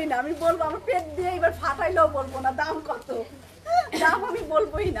বলবোই না। আমি বলবো আমার পেট দিয়ে এবার ফাটাইলেও বলবো না দাম কত, দাম আমি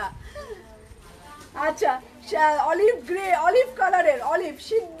বলবোই না। আচ্ছা, অলিভ গ্রে, অলিভ কালারের, অলিভ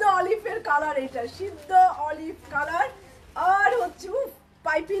সিদ্ধ অলিভের কালার, এটা সিদ্ধ অলিভ কালার। আর হচ্ছে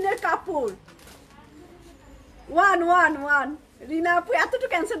পাইপিনের কাপড় 1 রিনা আপু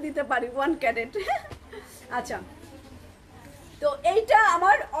এতটুকু ক্যান্সার দিতে পারি 1 ক্যারেট। আচ্ছা, তো এইটা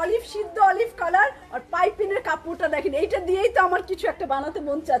আমার অলিভ সিদ্ধ অলিভ কালার আর পাইপিনের কাপড়টা দেখেন, এইটা দিয়েই তো আমার কিছু একটা বানাতে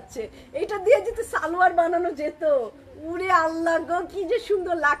মন চাচ্ছে। এইটা দিয়ে যদি সালোয়ার বানানো যেত, উরে আল্লাহ গো কি যে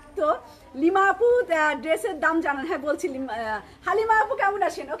সুন্দর লাগতো। লিমা আপু ড্রেসের দাম জানান? হ্যাঁ বলছি। হালিমা আপু কেমন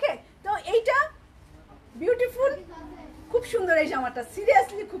আছেন? ওকে, তো এইটা বিউটিফুল, খুব সুন্দর এই জামাটা,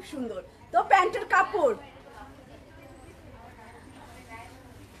 সিরিয়াসলি খুব সুন্দর। তো প্যান্টের কাপড়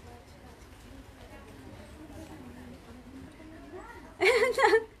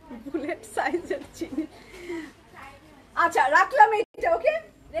বুলেট সাইজের চিনি। আচ্ছা, রাখলাম এইটা, ওকে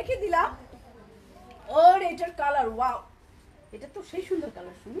রেখে দিলাম। ওর এটার কালার ওয়াও, এটা তো সেই সুন্দর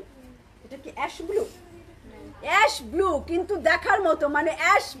কালার। শুনুন, এটা কি অ্যাশ ব্লু? অ্যাশ ব্লু কিন্তু দেখার মতো, মানে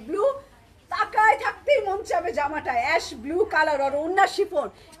অ্যাশ ব্লু, তাকায় থাকতেই মন চাবে জামাটা। অ্যাশ ব্লু কালার আর ওন্না শিফন।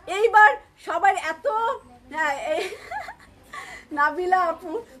 এইবার সবাই এত নাবিলা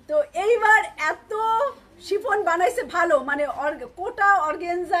আপু, তো এইবার এত শিফন বানাইছে ভালো, মানে কোটা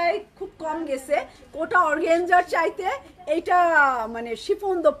অর্গেনজায় খুব কম গেছে। কোটা অর্গেনজার চাইতে এইটা মানে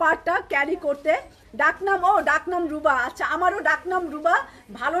শিফন দোপাট্টা ক্যারি করতে। ডাকনাম, ও ডাকনাম রুবা। আচ্ছা, আমারও ডাকনাম রুবা,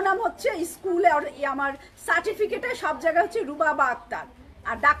 ভালো নাম হচ্ছে স্কুলে আমার সার্টিফিকেটে সব জায়গায় হচ্ছে রুবা বা আক্তার,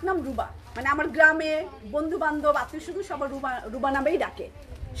 আর ডাকনাম রুবা। মানে আমার গ্রামে বন্ধু বান্ধব আত্মীয় শুধু সবার রুবা রুবা নামেই ডাকে,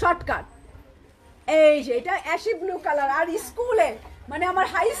 শর্টকাট। এই যে এটা অ্যাশি ব্লু কালার। আর স্কুলে মানে আমার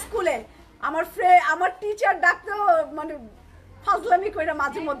হাই স্কুলে আমার টিচার ডাকতো, মানে ফাজলামি কইরা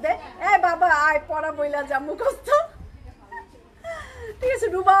মাঝে মধ্যে, এ বাবা আয় পড়া বইলা যা মুখস্থ, ঠিক আছে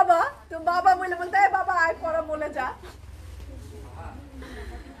রুবাবা। তো বাবা বলে বলতে, এ বাবা আয় পড়া বলে যা।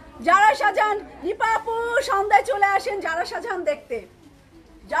 যারা শাহজাহান, দীপা আপু সন্ধ্যায় চলে আসেন যারা শাহজাহান দেখতে।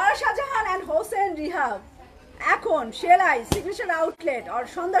 যারা শাহজাহান অ্যান্ড হোসেন রিহাব এখন সেলাই সিগনেচার আউটলেট আর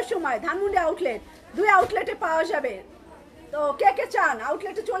সন্ধ্যার সময় ধানমন্ডি আউটলেট, 2 আউটলেটে পাওয়া যাবে। তো কে কে চান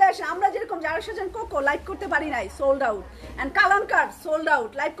আউটলেটে চলে আসে। আমরা যেরকম যারা সাজান কোকো লাইভ করতে পারি নাই, sold out. And কালানকার sold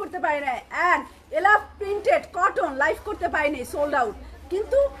out, live করতে পারি নাই। অ্যান্ড এলাফ প্রিন্টেড কটন লাইভ করতে পারি নাই, সোল্ড আউট।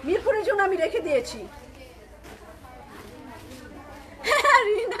 কিন্তু মিরপুরের জন্য আমি রেখে দিয়েছি।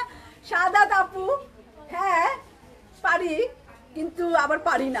 রিনা সাদাত আপু, হ্যাঁ পারি, কিন্তু আবার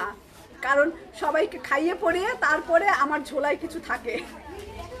পারি না, কারণ সবাইকে খাইয়ে পড়িয়ে তারপরে আমার ঝোলায় কিছু থাকে,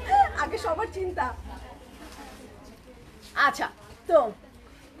 আগে সবার চিন্তা। আচ্ছা, তো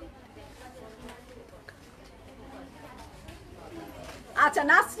আচ্ছা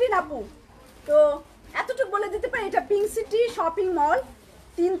নাসরিন আপু, তো এতটুকু বলে দিতে পারি, এটা পিঙ্ক সিটি শপিং মল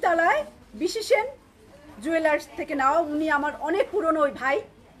 3 তলায় বিশেষণ জুয়েলার্স থেকে নেওয়া। উনি আমার অনেক পুরনো ওই ভাই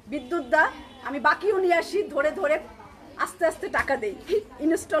বিদ্যুৎ দা, আমি বাকিও নিয়ে আসি, ধরে ধরে আস্তে আস্তে টাকা দেই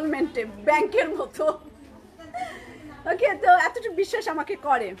ইনস্টলমেন্টে, ব্যাংকের মতো। ওকে, তো এতটুকু বিশ্বাস আমাকে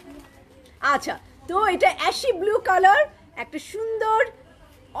করে। আচ্ছা, তো এটা অ্যাশি ব্লু কালার, একটা সুন্দর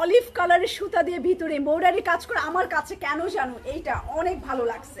অলিভ কালারের সুতা দিয়ে ভিতরে এমব্রয়ডারি কাজ করে। আমার কাছে কেন জানো এইটা অনেক ভালো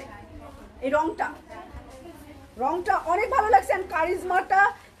লাগছে, এই রংটা অনেক ভালো লাগছে। আর কারিজমাটা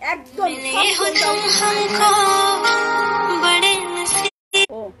একদম,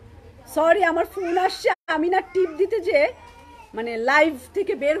 ও সরি আমার ফোন আসছে, আমি না টিপ দিতে যে মানে লাইভ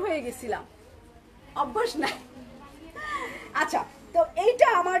থেকে বের হয়ে গেছিলাম, অভ্যাস নাই। আচ্ছা, তো এইটা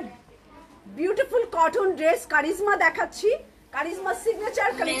আমার বিউটিফুল কটন ড্রেস, কারিজমা দেখাচ্ছি, কারিজমা সিগনেচার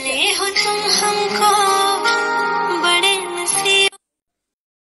কালেকশন।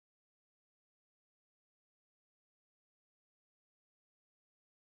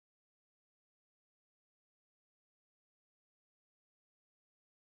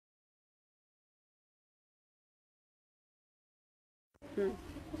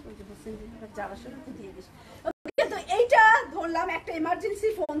 তো এইটা ধরলাম, একটা এমার্জেন্সি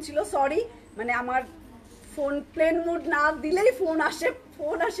ফোন ছিল, সরি, মানে আমার ফোন প্লেন মোড না দিলেই ফোন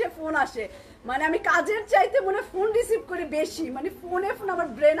আসে, মানে আমি কাজের চাইতে মনে ফোন রিসিভ করে বেশি, মানে ফোন আমার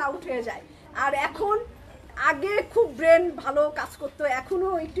ব্রেন আউট হয়ে যায়। আর এখন আগে খুব ব্রেন ভালো কাজ করতো, এখনো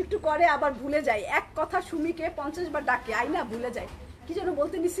একটু একটু করে, আবার ভুলে যাই। এক কথা সুমিকে 50 বার ডাকে, আই না ভুলে যাই, কি যেন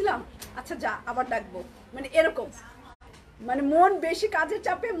বলতে নিছিলাম, আচ্ছা যা আবার ডাকবো, মানে এরকম। মানে মন বেশি কাজের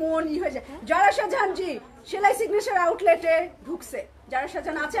চাপে মন হয়ে যায়। যারা শাহজাহান জি সেলাই সিগনেচার আউটলেটে ঢুকছে, যারা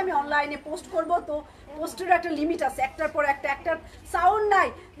শাহজাহান আছে আমি অনলাইনে পোস্ট করব, তো পোস্টের একটা লিমিট আছে, একটার পর একটা সাউন্ড নাই।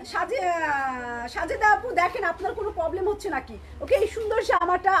 সাজেদা আপু দেখেন আপনার কোনো প্রবলেম হচ্ছে নাকি? ওকে, এই সুন্দর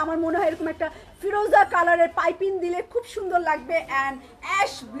জামাটা আমার মনে হয় এরকম একটা ফিরোজা কালারের পাইপিং দিলে খুব সুন্দর লাগবে, অ্যান্ড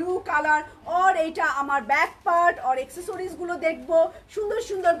অ্যাশ ব্লু কালার। আর এইটা আমার ব্যাক পার্ট আর এক্সেসরিজ গুলো দেখবো সুন্দর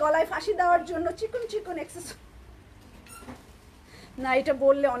সুন্দর, গলায় ফাঁসি দেওয়ার জন্য চিকন চিকন এক্সেসরি। না, এটা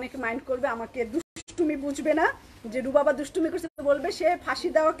বললে অনেকে মাইন্ড করবে, আমাকে দুষ্টুমি বুঝবে না, যে রুবাবা দুষ্টুমি করছে বলবে সে ফাঁসি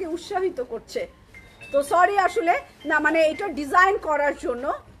দেওয়াকে উৎসাহিত করছে। তো সরি আসলে না, মানে এটা ডিজাইন করার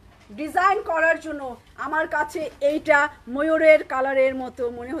জন্য আমার কাছে এইটা ময়ূরের কালারের মতো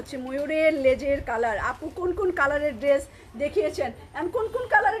মনে হচ্ছে, ময়ূরের লেজের কালার। আপু কোন কোন কালারের ড্রেস দেখিয়েছেন, কোন কোন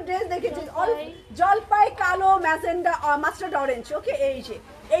কালারের ড্রেস দেখিয়েছেন? জলপাই, কালো, ম্যাজেন্ডা, মাস্টার্ড অরেঞ্জ। ওকে, এই যে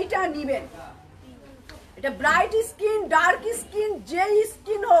এইটা নিবেন, এটা ব্রাইট স্কিন, ডার্ক স্কিন, যে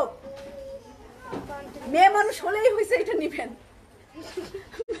স্কিন হোক, মেয়ে মানুষ হলেই হয়েছে এটা নিবেন,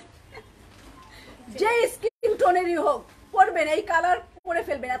 যে স্কিন টোনেরই হোক পরবেন, এই কালার পরে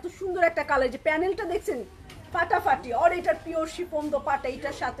ফেলবেন। এত সুন্দর একটা কালার, যে প্যানেলটা দেখছেন ফাটাফাটি, আর এটার পিওর শিফন দোপাট্টা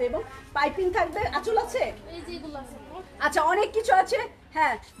এটার সাথে, এবং পাইপিং থাকবে। আঁচল আছে, আচ্ছা অনেক কিছু আছে।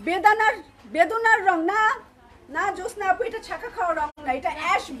 হ্যাঁ, বেদনার রং না, না জোসনা আপু এটা ছাকা খাওয়া রং না, এটা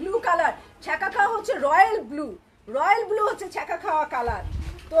অ্যাশ ব্লু কালার। ছাকা খাওয়া হচ্ছে রয়্যাল ব্লু হচ্ছে ছাকা খাওয়া কালার।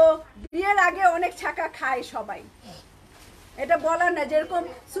 তো বিয়ের আগে অনেক ছাকা খায় সবাই, এটা বলার না, যেরকম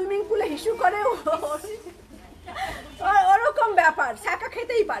সুইমিং পুলে হিসু করে ওরকম ব্যাপার, ছাকা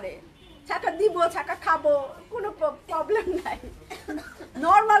খেতেই পারে, ছাকা দিব, ছাকা খাবো, কোনো প্রবলেম নাই,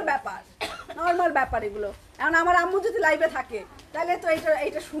 নর্মাল ব্যাপার এগুলো। এখন আমার আম্মু যদি লাইভে থাকে তাহলে তো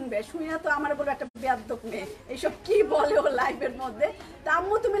এইটা শুনবে, শুনে তো আমার বলে একটা বেয়াদব মেয়ে, এইসব কি বলে ও লাইভের মধ্যে। তা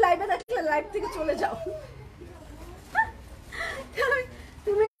আম্মু তুমি লাইভে থাকলে লাইভ থেকে চলে যাও,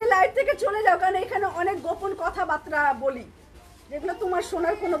 তুমি লাইভ থেকে চলে যাও, কারণ এখানে অনেক গোপন কথাবার্তা বলি যেগুলো তোমার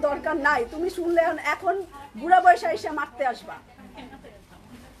শোনার কোনো দরকার নাই। তুমি শুনলে এখন বুড়া বয়সে এসে মারতে আসবা।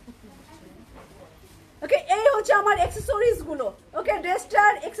 ওকে, এই হচ্ছে আমার অ্যাকসেসরিজ গুলো। ওকে,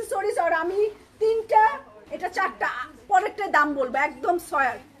 ড্রেসটার অ্যাকসেসরিজ, আর আমি তিনটা, এটা চারটা, পরেরটা দাম বলবো একদম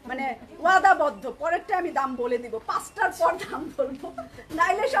সয়ার, মানে ওয়াদাবদ্ধ, পরেরটা আমি দাম বলে দিব, 5টার পর দাম বলবো,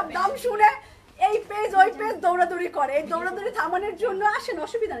 নাইলে সব দাম শুনে এই পেজ ওই পেজ দৌড়াদৌড়ি করে। এই দৌড়াদৌড়ি থামানোর জন্য আসেন,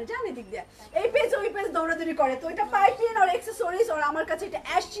 অসুবিধা নেই, জানি দিক দিয়ে এই পেজ ওই পেজ দৌড়াদৌড়ি করে। তো এটা পাইপিং আর অ্যাকসেসরিজ, আর আমার কাছে এটা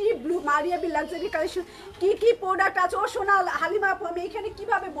অ্যাশি ব্লু মারিয়া বি লাক্সারি কালেকশন। কি প্রোডাক্ট আছে ও সোনা হালিমা আপু, আমি এখানে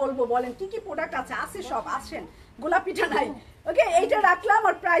কিভাবে বলবো বলেন, কি প্রোডাক্ট আছে সব আসেন, গোলাপিটা নাই। ওকে, এইটা রাখলাম,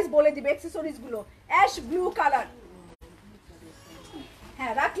 আর প্রাইস বলে দিবে। অ্যাকসেসরিজ গুলো অ্যাশ ব্লু কালার,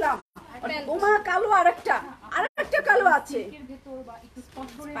 হ্যাঁ রাখলাম। ওমা কালো, আরেকটা কালো আছে,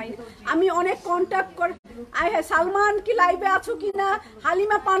 আমি অনেক কন্টাক্ট করে। সালমান কি লাইভে আছো কিনা?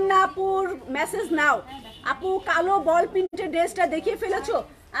 হালিমা পান্না আপুর মেসেজ নাও। আপু কালো বল প্রিন্টের ড্রেসটা দেখিয়ে ফেলেছো?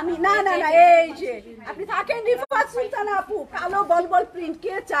 আমি না, এই যে আপনি থাকেন রিফাত সুলতানা আপু, কালো বল প্রিন্ট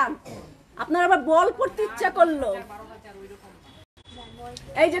কে চান? আপনার আবার বল পড়তে ইচ্ছা করলো,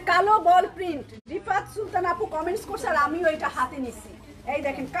 এই যে কালো বল প্রিন্ট, রিফাত সুলতান আপু কমেন্টস করছে, আর আমিও এটা হাতে নিছি। এই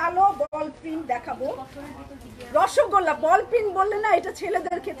দেখেন কালো বল প্রিন্ট দেখাবো, রসগোল্লা বল প্রিন্ট বললে না, এটা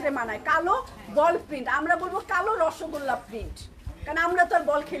ছেলেদের ক্ষেত্রে মানায়, কালো বল প্রিন্ট। আমরা বলবো কালো রসগোল্লা প্রিন্ট, কারণ আমরা তো আর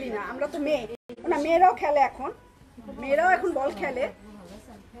বল খেলি না, আমরা তো মেয়ে না, মেয়েরাও খেলে, মেয়েরাও এখন বল খেলে।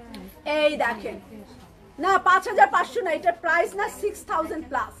 এই দেখেন না 5500 না, এটা প্রাইস না 6000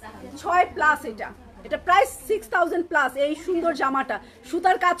 প্লাস, 6 প্লাস, এটা প্রাইস 6000 প্লাস। এই সুন্দর জামাটা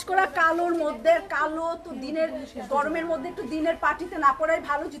সুতার কাজ করা, কালোর মধ্যে, কালো তো দিনের গরমের মধ্যে একটু দিনের পার্টিতে না পরাই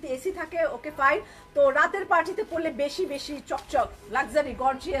ভালো, যদি এসি থাকে ওকে ফাইন, তো রাতের পার্টিতে পরলে বেশি চকচক লাক্সারি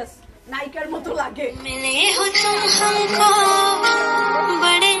গর্জিয়াস নায়িকার মতো লাগে।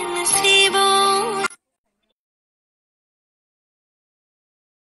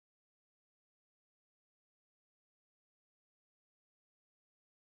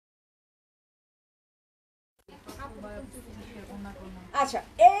 আচ্ছা,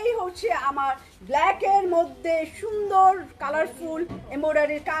 এই হচ্ছে আমার ব্ল্যাক এর মধ্যে সুন্দর কালারফুল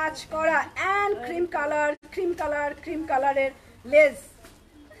এমব্রয়ডারির কাজ করা, এন্ড ক্রিম কালারের লেস।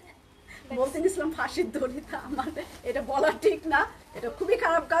 বলতে গেছিলাম ফাঁসির দড়িটা, আমার এটা বলা ঠিক না, এটা খুবই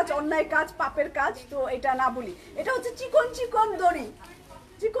খারাপ কাজ, অন্যায় কাজ, পাপের কাজ, তো এটা না বলি। এটা হচ্ছে চিকন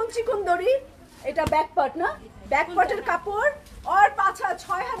দড়ি, এটা ব্যাক পার্ট না, ব্যাক পার্টের কাপড়, আর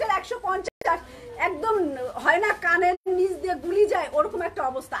 6150, একদম হয় না কানের নিচ দিয়ে গুলি যায় ওরকম একটা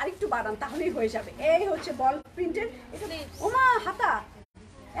অবস্থা, আরেকটু বাড়ান তাহলেই হয়ে যাবে। এই হচ্ছে বল প্রিন্টের, ওমা হাতা,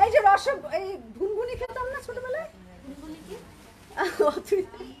 এই যে এই ভুনভুনি খেতাম না ছোটবেলায়,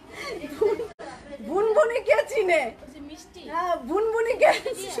 ভুনভুনি কে চিনে? হ্যাঁ ভুনভুনিকে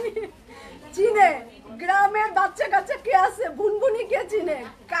চিনে, গ্রামের বাচ্চা কাচ্চা কে আছে ভুনভুনি কে চিনে,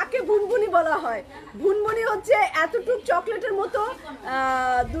 কাকে ভুনভুনি বলা হয়? ভুনভুনি হচ্ছে এতটুক চকলেটের মতো,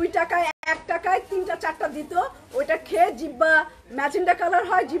 2 টাকায় 1 টাকায় 3টা 4টা দিত, ওইটা খেয়ে জিব্বা ম্যাজেন্ডা কালার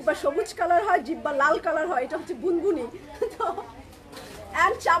হয়, জিব্বা সবুজ কালার হয়, জিব্বা লাল কালার হয়, এটা হচ্ছে ভুনভুনি। তো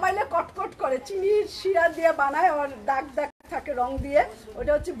এন্ড চাবাইলে কটকট করে, চিনির শিরা দিয়ে বানায়, আর দাগ দাগ থাকে রং দিয়ে,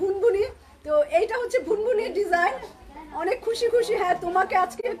 ওটা হচ্ছে ভুনভুনি। তো এইটা হচ্ছে ভুনভুনির ডিজাইন। অনেক খুশি খুশি, হ্যাঁ তোমাকে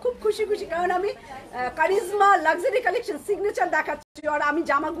আজকে খুব খুশি খুশি, কারণ আমি কারিজমা লাক্সারি কালেকশন সিগনেচার দেখাচ্ছি, আর আমি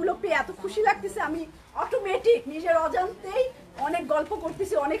জামাগুলো পেয়ে এত খুশি লাগতেছে, আমি অটোমেটিক নিজের অজান্তেই অনেক গল্প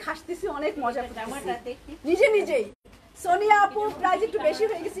করতেছি, অনেক হাসতেছি, অনেক মজা করতেছি নিজে নিজেই। সোনিয়া আপু প্রাইস একটু বেশি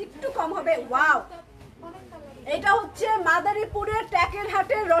হয়ে গেছে, একটু কম হবে। ওয়াও, এটা হচ্ছে মাদারীপুরের ট্যাকের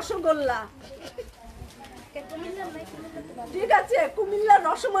হাটের রসগোল্লা, ঠিক আছে, কুমিল্লার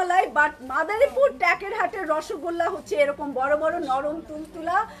রসমালাই, বাট মাদারীপুর ট্যাকের হাটের রসগোল্লা হচ্ছে এরকম বড় বড় নরম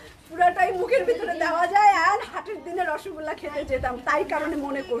তুলতুলা, পুরাটাই মুখের ভিতরে দেওয়া যায়। আর হাটের দিনে রসগোল্লা খেতে যেতাম, তাই কারণে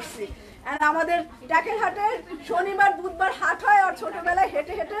মনে করছি। আর আমাদের ট্যাকের হাটের শনিবার বুধবার হাট হয়, আর ছোটবেলায়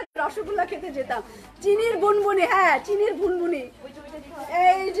হেঁটে হেঁটে রসগোল্লা খেতে যেতাম। চিনির বুনবুনি, হ্যাঁ চিনির বুনবুনি,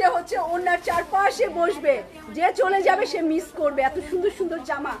 এই যে হচ্ছে ওনার চারপাশে বসবে, যে চলে যাবে সে মিস করবে, এত সুন্দর সুন্দর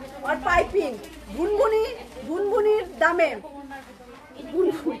জামা আর পাইপিং। বুনবুনি, বুনবুনির দামে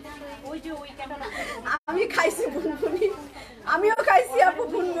আমি খাইছি বুনবুনি, আমিও খাইছি আপু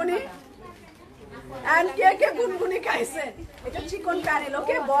বুনবুনি। এন্ড কে কে বুনবুনি খাইছে? এটা চিকন প্যানেল,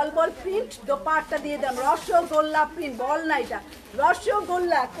 ওকে, বল বল প্রিন্ট, দোপাট্টা দিয়ে দাম, রসগোল্লা প্রিন্ট, বল না এটা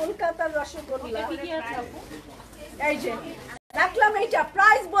রসগোল্লা, কলকাতার রসগোল্লা। এই যে দেখলাম, এইটা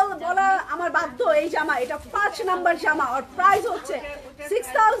প্রাইস বলা আমার বাধ্য, এই জামা এটা 5 নাম্বার জামা, আর প্রাইস হচ্ছে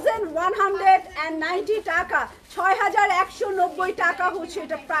 6190 টাকা, 6190 টাকা হচ্ছে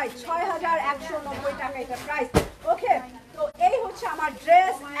এটা প্রাইস, 6190 টাকা এটা প্রাইস। ওকে, তো এই হচ্ছে আমার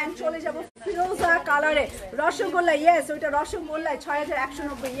ড্রেস। এন্ড চলে যাব ফিরোজা কালারে রসগোল্লা, ইয়েস ওইটা রসগোল্লায়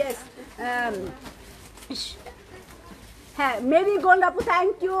 6190, ইয়েস। হ্যাঁ মেরি গোল্ড আপু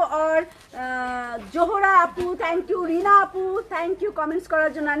থ্যাংক ইউ, আর জোহরা আপু থ্যাংক ইউ, রিনা আপু থ্যাংক ইউ কমেন্টস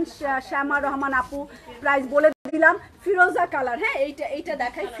করার জন্য, শ্যামা রহমান আপু প্রাইস বলে দিলাম। ফিরোজা কালার, হ্যাঁ এইটা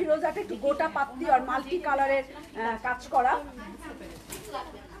দেখাই, ফিরোজাটা একটু গোটা পাত্তি আর মাল্টি কালারের কাজ করা,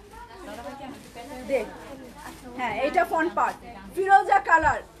 দেখ, হ্যাঁ এইটা ফ্রন্ট পার্ট, ফিরোজা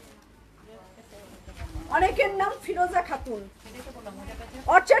কালার, অনেকের নাম ফিরোজা খাতুন।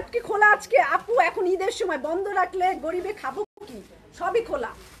 অর্চার্ড কি খোলা আজকে আপু? এখন ঈদের সময় বন্ধ রাখলে গরিবে খাবো কি, সবই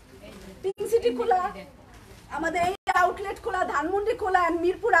খোলা, পিঙ্ক সিটি খোলা, আমাদের এই আউটলেট খোলা, ধানমন্ডি খোলা, আর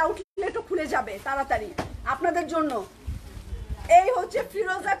মিরপুর আউটলেটও খুলে যাবে তাড়াতাড়ি আপনাদের জন্য। এই হচ্ছে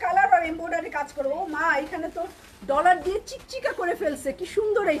ফিরোজা কালার আর এমব্রয়ডারি কাজ করো। ও মা, এখানে তো ডলার দিয়ে চিকচিকা করে ফেলছে, কি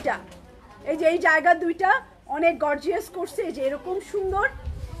সুন্দর এইটা। এই যে এই জায়গা দুইটা অনেক গর্জিয়াস করছে, এই যে এরকম সুন্দর,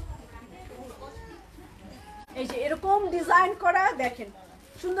 এই যে এরকম ডিজাইন করা, দেখেন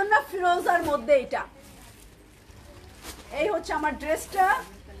সুন্দর না ফিরোজার মধ্যে এটা। এই হচ্ছে আমার ড্রেসটা,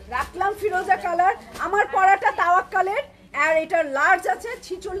 রাখলাম ফিরোজা কালার। আমার পরাটা তাওয়াক্কালের, আর এটার লার্জ আছে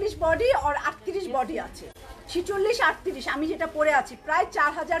 46 বডি আর 38 বডি আছে, 46 38। আমি যেটা পরে আছি প্রায়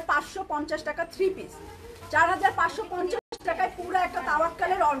 4550 টাকা 3 পিস, 4550 টাকায় পুরো একটা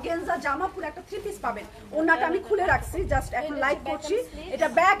তাওয়াক্কালের অর্গানজা জামা, পুরো একটা 3 পিস পাবেন। ওনাটা আমি খুলে রাখছি, জাস্ট এখন লাইভ করছি। এটা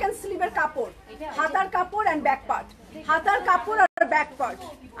ব্যাক এন্ড স্লিভের কাপড়, হাতার কাপড় এন্ড ব্যাক পার্ট, হাতার কাপড় আর ব্যাক পার্ট।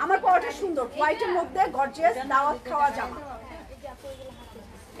 আমার পরাটা সুন্দর, হোয়াইটের মধ্যে গর্জিয়াস দাওয়াত খাওয়া জামা।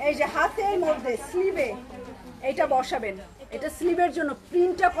 এই যে হাতের মধ্যে স্লিভে এটা বসাবেন, এটা স্লিভের জন্য,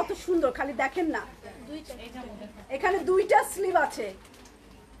 প্রিন্টটা কত সুন্দর খালি দেখেন না। এখানে 2টা স্লিভ আছে,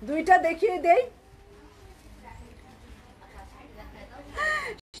 2টা দেখিয়ে দেই।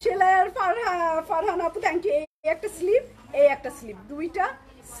 সেলাইয়ার ফারহান আপু থ্যাংক ইউ। এই একটা স্লিভ, এই একটা স্লিভ, 2টা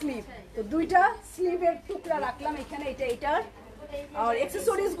স্লিভ। তো 2টা স্লিভের টুকরা রাখলাম এখানে, এটার। আর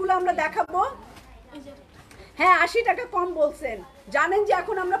অ্যাকসেসরিজ গুলো আমরা দেখাবো। হ্যাঁ 80 টাকা কম বলছেন, জানেন যে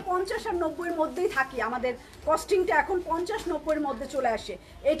এখন আমরা 50 আর 90 এর মধ্যেই থাকি, আমাদের কস্টিংটা এখন 50-90 এর মধ্যে চলে আসে।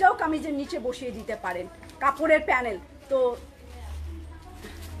 এটাও কামিজের নিচে বসিয়ে দিতে পারেন, কাপড়ের প্যানেল। তো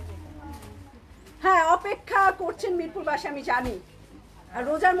হ্যাঁ অপেক্ষা করছেন মিরপুরবাসী, আমি জানি। আর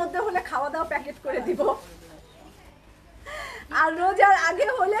রোজার মধ্যে হলে খাওয়া দাওয়া প্যাকেট করে দিব, আর রোজার আগে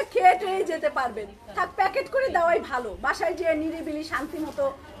হলে খেয়ে টেয়ে যেতে পারবেন। থাক, প্যাকেট করে দেওয়াই ভালো, বাসায় যে নিরিবিলি শান্তি মতো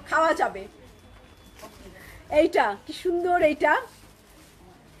খাওয়া যাবে। এইটা কি সুন্দর, এইটা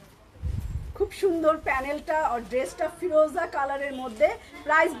খুব সুন্দর প্যানেলটা, আর ড্রেসটা ফিরোজা কালারের মধ্যে।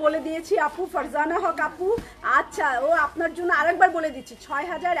 প্রাইস বলে দিয়েছি আপু, ফারজানা হক আপু। আচ্ছা, ও আপনার জন্য আরেকবার বলে দিচ্ছি,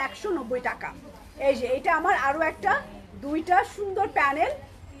 6190 টাকা। এই যে এইটা আমার আরো একটা 2টা সুন্দর প্যানেল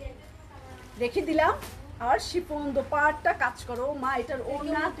রেখে দিলাম। আর শিফন দোপাট্টা কাজ করো মা, এটার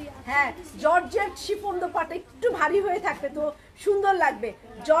ওড়না হ্যাঁ জর্জেট শিফন দোপাট্টা একটু ভারী হয়ে থাকবে তো সুন্দর লাগবে।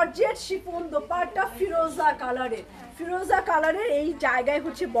 জর্জেট শিফন দোপাট্টা ফিরোজা কালারের, ফিরোজা কালারের এই জায়গায়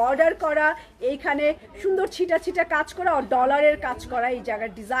হচ্ছে বর্ডার করা, এইখানে সুন্দর ছিটা ছিটা কাজ করা আর ডলারের কাজ করা এই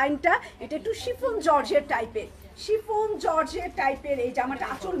জায়গার ডিজাইনটা। এটা একটু শিফন জর্জেট টাইপের, শিফন জর্জেট টাইপের এই জামাটা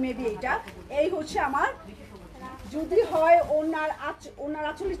আঁচল মেবি এইটা। এই হচ্ছে আমার যদি হয় ওনার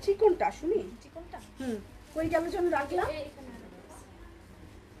আঁচলের চিকনটা শুনি চিকনটা কই গেল যেন রাখলাম,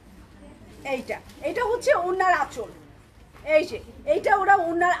 এইটা হচ্ছে ওনার আঁচল, এই যে এইটা ওরা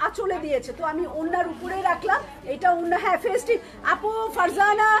ওনার আঁচলে দিয়েছে তো আমি ওনার উপরে রাখলাম। এটা ওনা হ্যাঁ ফেস্টিভ আপু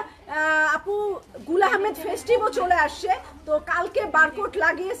ফারজানা আপু গুল আহমেদ ফেস্টিভও চলে আসছে তো কালকে বারকোড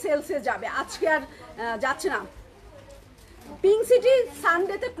লাগিয়ে সেলসে যাবে, আজকে আর যাচ্ছে না। পিঙ্ক সিটি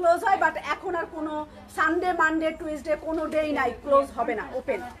সানডেতে ক্লোজ হয় বাট এখন আর কোনো সানডে মানডে টুইসডে কোনো ডেই নাই, ক্লোজ হবে না,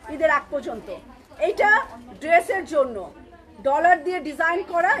 ওপেন ঈদের আগ পর্যন্ত। এইটা ড্রেসের জন্য ডলার দিয়ে ডিজাইন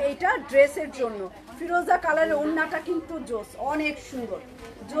করা, এইটা ড্রেসের জন্য। ফিরোজা কালারের ওড়নাটা কিন্তু জোস, অনেক সুন্দর।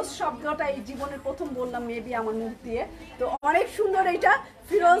 জোস শব্দটা এই জীবনের প্রথম বললাম মেবি আমার মুখ দিয়ে, তো অনেক সুন্দর। এইটা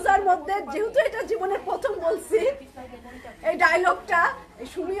ফিরোজার মধ্যে যেহেতু এটা জীবনের প্রথম বলছি এই ডায়লগটা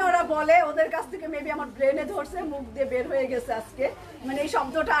সুমি ওরা বলে, ওদের কাছ থেকে মেবি আমার ব্রেনে ধরছে, মুখ দিয়ে বের হয়ে গেছে আজকে, মানে এই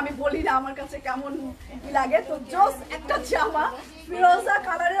শব্দটা আমি বলি না, আমার কাছে কেমন কি লাগে। তো জোস একটা জামা ফিরোজা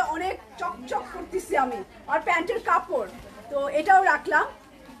কালারের, অনেক চকচক করতেছি আমি। আর প্যান্টের কাপড় তো এটাও রাখলাম,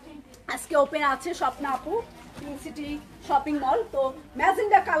 আজকে ওপেন আছে স্বপ্না আপু পিঙ্ক সিটি শপিং মল। তো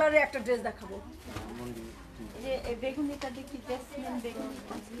ম্যাজেন্ডা কালারের একটা ড্রেস দেখাবো, যে বেগুনিটা দেখি জেসমিন বেগুনি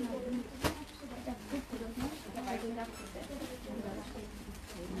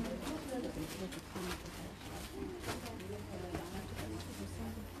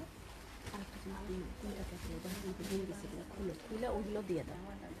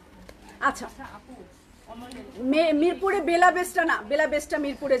আচ্ছা মিরপুরে বেলা বেস্টটা না, বেলা বেস্টটা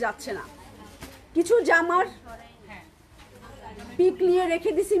মিরপুরে যাচ্ছে না। কিছু জামার পিক নিয়ে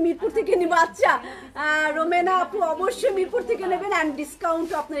রেখে দিছি, মিরপুর থেকে নিব। আচ্ছা রোমেনা আপু অবশ্যই মিরপুর থেকে নেবেন অ্যান্ড ডিসকাউন্ট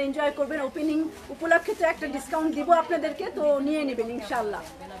আপনারা এনজয় করবেন, ওপেনিং উপলক্ষে তো একটা ডিসকাউন্ট দিব আপনাদেরকে, তো নিয়ে নেবেন ইনশাল্লাহ।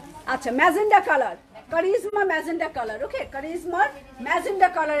 আচ্ছা magenta colour, charisma magenta colour, ওকে কারিজমার ম্যাজেন্ডা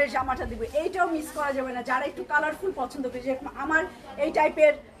কালারের জামাটা দিব, এইটাও মিস করা যাবে না। যারা একটু কালারফুল পছন্দ করে, যে আমার এই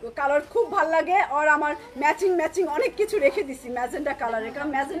টাইপের কালার খুব ভাল লাগে, আর আমার ম্যাচিং অনেক কিছু রেখে দিছি ম্যাজেন্ডা কালারের, কারণ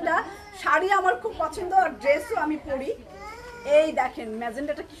ম্যাজেন্ডা শাড়ি আমার খুব পছন্দ আর ড্রেসও আমি পরি। এই দেখেন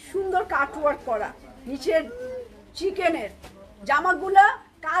ম্যাজেন্ডাটা কি সুন্দর কাটওয়ার্ক করা, নিচের চিকেনের জামাগুলা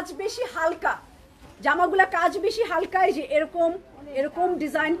কাজ বেশি হালকা, জামাগুলা কাজ বেশি হালকা, এই যে এরকম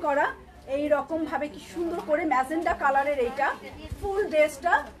ডিজাইন করা, এই রকম ভাবে কি সুন্দর করে ম্যাজেন্ডা কালারের এইটা ফুল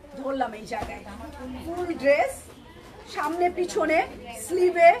ড্রেসটা ধরলাম এই জায়গায়, ফুল ড্রেস সামনে পিছনে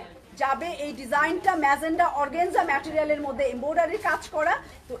স্লিভে যাবে এই ডিজাইনটা, ম্যাজেন্ডা অর্গানজা ম্যাটেরিয়ালের মধ্যে এমব্রয়ডারি কাজ করা।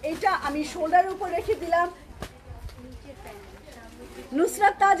 তো এইটা আমি শোল্ডারের উপর রেখে দিলাম।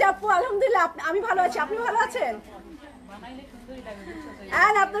 নুসরাত তাজ আপু আলহামদুলিল্লাহ আমি ভালো আছি, আপনি ভালো আছেন?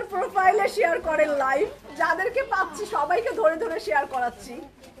 এন্ড আপনার প্রোফাইলে শেয়ার করেন লাইভ, যাদেরকে পাচ্ছি সবাইকে ধরে ধরে শেয়ার করাচ্ছি।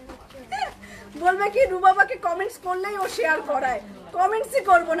 বলবে কি রুবাবাকে কমেন্টস করলেই ও শেয়ার করায়, কমেন্টসই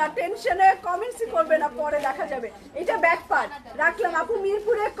করবো না, টেনশনে কমেন্টসই করবে না, পরে দেখা যাবে। এটা ব্যাক পার্ট রাখলাম। আপু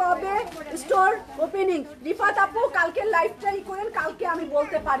মিরপুরে কবে স্টোর ওপেনিং? রিফাত আপু কালকে লাইভটাই করেন, কালকে আমি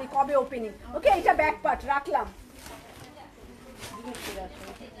বলতে পারি কবে ওপেনিং, ওকে। এটা ব্যাক পার্ট রাখলাম।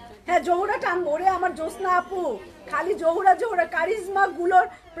 হ্যাঁ জহুরা টানবো, ওরে আমার জোসনা আপু খালি জহুরা। কারিজমা গুলোর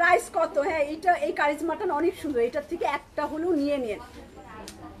প্রাইস কত? হ্যাঁ এইটা এই কারিজমাটা অনেক সুন্দর, এটার থেকে একটা হলেও নিয়ে নেন।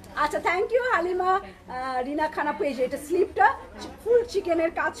 আচ্ছা থ্যাংক ইউ হালিমা রিনা খানা পেয়েছে। এটা স্লিপটা ফুল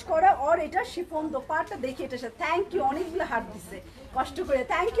চিকেনের কাজ করা, আর এটা শিফন দোপাট্টা দেখি এটার সাথে। থ্যাংক ইউ, অনেকগুলো হাত দিছে কষ্ট করে,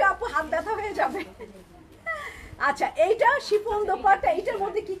 থ্যাংক ইউ আপু, হাত ব্যথা হয়ে যাবে। আচ্ছা এইটা শিফন দোপাট্টা, এইটার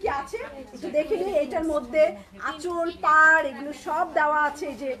মধ্যে কি কি আছে একটু দেখে নিই। এইটার মধ্যে আঁচল পাড় এগুলো সব দেওয়া আছে,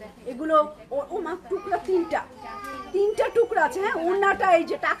 এই যে এগুলো ও মা টুকরা তিনটা টুকরা আছে। হ্যাঁ ওড়নাটা এই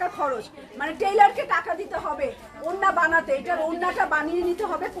যে টাকা খরচ, মানে টেইলারকে টাকা দিতে হবে ওড়না বানাতে, এটার ওড়নাটা বানিয়ে নিতে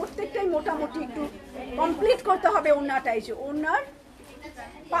হবে, প্রত্যেকটাই মোটামুটি একটু কমপ্লিট করতে হবে ওড়নাটা। এই যে ওড়নার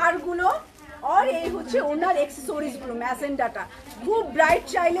পাড়গুলো, আর এই হচ্ছে ওড়নার এক্সেসরিজ গুলো। ম্যাজেন্ডাটা খুব ব্রাইট,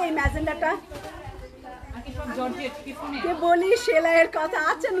 চাইলে এই ম্যাজেন্ডাটা কে বলি সেলাইয়ের কথা।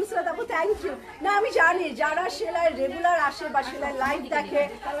 আচ্ছা নুসরাত আপু থ্যাংক ইউ। না আমি জানি যারা সেলাই রেগুলার আসে বা সেলাই লাইভ দেখে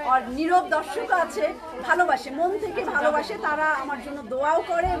আর নীরব দর্শক আছে, ভালোবাসে, মন থেকে ভালোবাসে, তারা আমার জন্য দোয়াও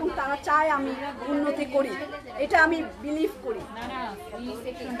করে এবং তারা চায় আমি উন্নতি করি, এটা আমি বিলিভ করি।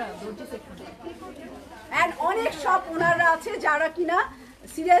 অ্যান্ড অনেক সব ওনারা আছে যারা কিনা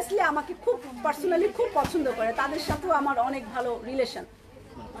সিরিয়াসলি আমাকে খুব পার্সোনালি খুব পছন্দ করে, তাদের সাথেও আমার অনেক ভালো রিলেশন।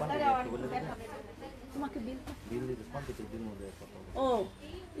 তোমাকে বিল ও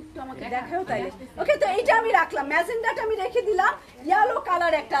একটু আমাকে দেখাও তাইলে। ওকে, তো এইটা আমি রাখলাম, ম্যাজেন্ডাটা আমি রেখে দিলাম, ইয়েলো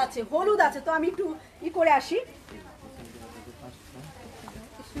কালার একটা আছে, হলুদ আছে, তো আমি একটু করে আসি।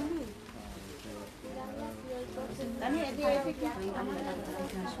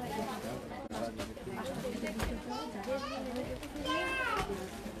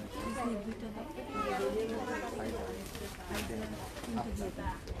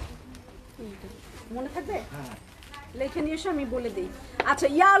 মনে থাকবে? লেখে নিয়ে এসো, আমি বলে দিই। আচ্ছা,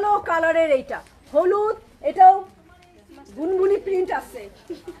 ইয়েলো কালারের এইটা হলুদ, এটাও গুনগুনি প্রিন্ট আছে,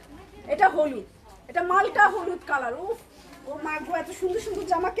 এটা হলুদ, এটা মালটা হলুদ কালার। উফ, ও মা গো, এত সুন্দর সুন্দর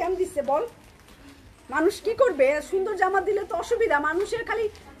জামা কেন দিচ্ছে বল? মানুষ কি করবে? সুন্দর জামা দিলে তো অসুবিধা, মানুষের খালি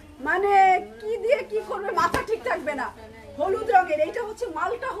মানে কি দিয়ে কি করবে, মাথা ঠিক থাকবে না। হলুদ রঙের এইটা হচ্ছে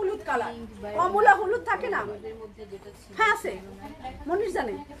মালটা হলুদ কালার, কমলা হলুদ থাকে না? হ্যাঁ আছে, মনীষ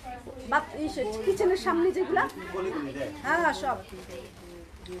জানে, কিচেনের সামনে যেগুলা, হ্যাঁ সব।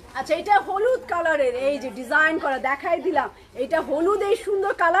 আচ্ছা, এটা হলুদ কালারের, এই যে ডিজাইন করা দেখাই দিলাম, এটা হলুদ, এই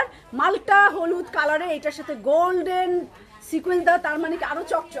সুন্দর কালার, মালটা হলুদ কালারে, এটার সাথে গোল্ডেন সিকোয়েন্স দেওয়া, তার মানে কি আরো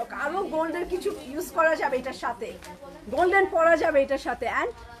চকচক, আরো গোল্ডেন কিছু ইউজ করা যাবে এটার সাথে, গোল্ডেন পরা যাবে এটার সাথে।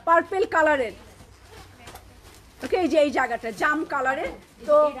 অ্যান্ড পার্পল কালারের, ওকে, এই যে এই জায়গাটা জাম কালারের।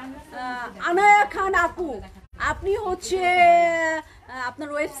 তো আনায়া খান আপু, আপনি হচ্ছে আপনার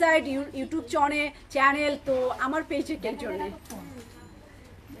ওয়েবসাইট, ইউটিউব চ্যানেল, তো আমার পেজে কেন জন্য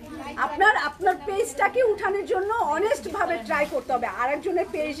আপনার পেজটাকে উঠানোর জন্য অনেস্ট ভাবে ট্রাই করতে হবে। আরেকজনের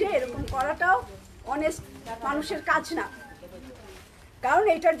পেজে এরকম করাটাও অনেস্ট মানুষের কাজ না, কারণ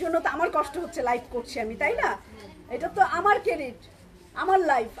এটার জন্য তো আমার কষ্ট হচ্ছে, লাইভ করছি আমি, তাই না? এটা তো আমার ক্রেডিট, আমার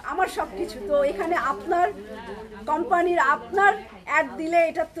লাইফ, আমার সবকিছু। তো এখানে আপনার কোম্পানির আপনার অ্যাড দিলে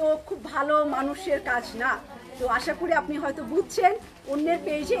এটা তো খুব ভালো মানুষের কাজ না। তো আশা করি আপনি হয়তো বুঝছেন, অন্যের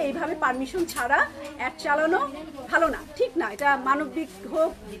পেজে এইভাবে পারমিশন ছাড়া অ্যাড চালানো ভালো না, ঠিক না, এটা মানবিক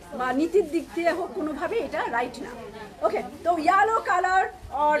হোক বা নীতির দিক দিয়ে হোক, কোনোভাবে এটা রাইট না। ওকে, তো ইয়েলো কালার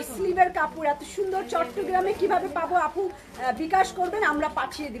আর স্লিভের কাপড় এত সুন্দর, চট্টগ্রামে কিভাবে পাবো আপু? বিকাশ করবেন, আমরা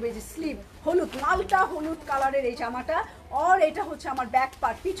পাঠিয়ে দিবে। যে স্লিভ হলুদ, মালটা হলুদ কালারের এই জামাটা, আর এটা হচ্ছে আমার ব্যাক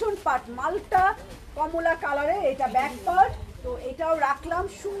পার্ট, পিছন পার্ট মালটা কমলা কালারের, এটা ব্যাক পার্ট। তো এটাও রাখলাম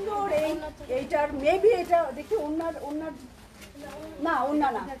সুন্দর, এইটার মেবি এটা দেখি ওনার না, ওনা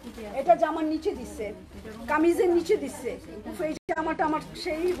না, এটা জামার নিচে দিচ্ছে, কামিজের নিচে দিচ্ছে। এই জামাটা আমার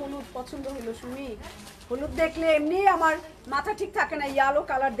সেই হলুদ পছন্দ হলো, শুনি হলুদ দেখলে এমনি আমার মাথা ঠিক থাকে না, ইয়েলো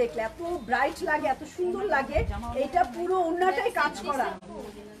কালার দেখলে এত ব্রাইট লাগে, এত সুন্দর লাগে। এইটা পুরো ওনাটাই কাজ করা,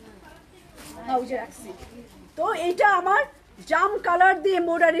 হ্যাঁ ওই যে রাখছি। তো এইটা আমার জাম কালার দিয়ে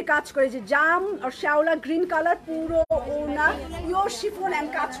এমব্রয়ডারি কাজ করে, যে জাম আর শ্যাওলা গ্রিন কালার, পুরো ওনা পিওর শিফন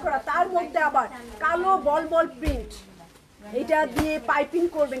এন্ড কাজ করা, তার মধ্যে আবার কালো বল বল প্রিন্ট। এটা দিয়ে পাইপিং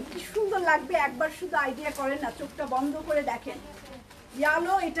করবেন, কি সুন্দর লাগবে, একবার শুধু আইডিয়া করেন না, চোখটা বন্ধ করে দেখেন।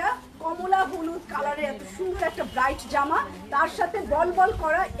 ইয়েলো, এটা কমলা হলুদ কালারের এত সুন্দর একটা ব্রাইট জামা, তার সাথে বল বল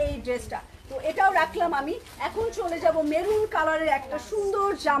করা এই ড্রেসটা। তো এটাও রাখলাম আমি। এখন চলে যাব মেরুন কালারের একটা সুন্দর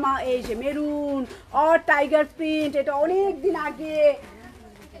জামা, এই যে মেরুন আর টাইগার প্রিন্ট। এটা অনেক দিন আগে,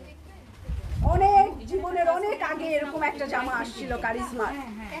 অনেক জীবনের অনেক আগে এরকম একটা জামা আসছিল কারিজমার।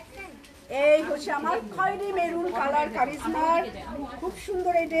 এই হচ্ছে আমার খয়েরি মেরুন কালার কারিজমার, খুব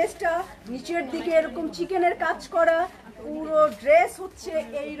সুন্দর এই ড্রেসটা, নিচের দিকে এরকম চিকেনের কাজ করা, পুরো ড্রেস হচ্ছে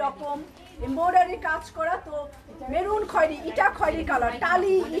এই রকম এমব্রয়ডারি কাজ করা। তো মেরুন খয়েরি, ইটা খয়েরি কালার,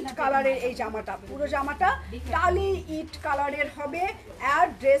 টালি ইট কালারের এই জামাটা, পুরো জামাটা টালি ইট কালারের হবে। আর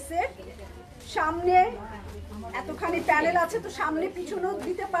ড্রেসের সামনে এতখানি প্যানেল আছে, তো সামনে পিছনেও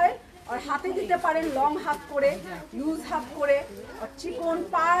দিতে পারেন, আর হাতে দিতে পারেন লং হাত করে, লুজ হাত করে। আর চিকন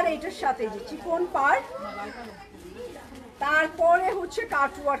পার এইটার সাথে, যে চিকন পার, তারপরে হচ্ছে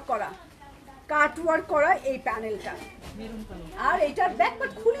কাটওয়ার্ক করা এই প্যানেলটা। আর এইটার ব্যাক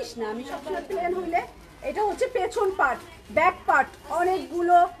পার্ট খুলিস না, আমি সবসময় প্লেন হইলে। এটা হচ্ছে পেছন পার্ট, ব্যাক পার্ট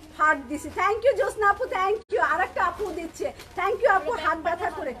অনেকগুলো হাত দিছে। থ্যাংক ইউ জোসনা আপু, থ্যাংক ইউ। আর একটা আপু দিচ্ছে, থ্যাংক ইউ আপু, হাত ব্যথা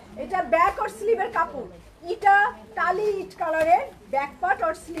করে। এটা ব্যাক আর স্লিভের কাপড়, এটা টালি ইট কালারের ব্যাক পার্ট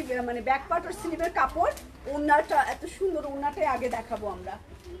আর স্লিভ, মানে ব্যাক পার্ট আর স্লিভের কাপড়। ওড়নাটা এত সুন্দর, ওড়নাটাই আগে দেখাবো আমরা।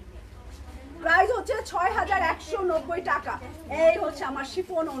 প্রাইস হচ্ছে 6190 টাকা। এই হচ্ছে আমার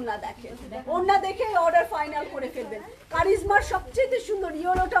শিফন ওড়না, দেখেন ওড়না দেখে অর্ডার ফাইনাল করে ফেলবেন। কারিজমার সবচেয়ে সুন্দর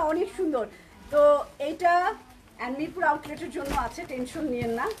ইয়েলোটা অনেক সুন্দর। তো এইটা মিরপুর আউটলেটের জন্য আছে, টেনশন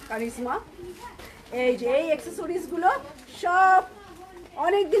নিয়েন না কারিজমা। এই যে এই অ্যাক্সেসরিজগুলো সব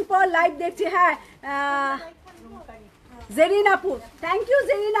অনেকদিন পর লাইভ দেখছি। হ্যাঁ জেরিন আপু, থ্যাংক ইউ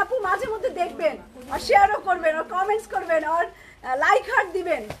জেরিন আপু, মাঝে মধ্যে দেখবেন আর শেয়ারও করবেন আর কমেন্টস করবেন আর লাইক হার্ট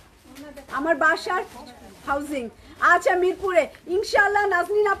দিবেন। আমার বাসার হাউজিং আচ্ছা মিরপুরে, ইনশাআল্লাহ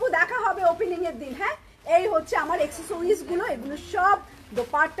নাজনীন আপু দেখা হবে ওপেনিং এর দিন। হ্যাঁ এই হচ্ছে আমার অ্যাক্সেসরিজ গুলো, এগুলো সব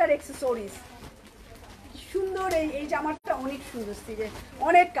দোপাট্টার অ্যাক্সেসরিজ। সুন্দর এই জামাটা অনেক সুন্দর, সিরে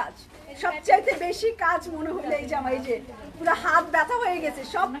অনেক কাজ, সবচাইতে বেশি কাজ মনে হলো এই জামা, এই যে পুরো হাত ব্যথা হয়ে গেছে,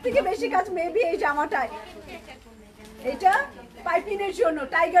 সব থেকে বেশি কাজ মেবি এই জামাটায়। এটা পাইপিনের জন্য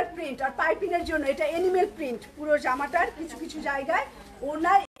টাইগার প্রিন্ট, আর পাইপিনের জন্য এটা এনিমেল প্রিন্ট। পুরো জামাটার কিছু কিছু জায়গায়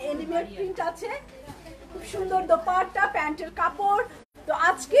ওনার এনিমেল প্রিন্ট আছে। খুব সুন্দর দোপাট্টা, প্যান্টের কাপড়। তো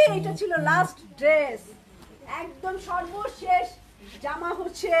আজকে এটা ছিল লাস্ট ড্রেস, একদম সর্বশেষ জামা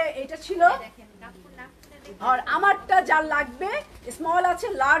হচ্ছে এটা ছিল। আর আমারটা যার লাগবে স্মল আছে,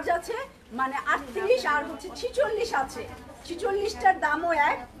 লার্জ আছে, মানে 38 আর হচ্ছে 46 আছে। 46টার দামও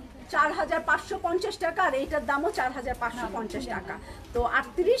এক 4550 টাকা, আর এইটার দামও 4550 টাকা। তো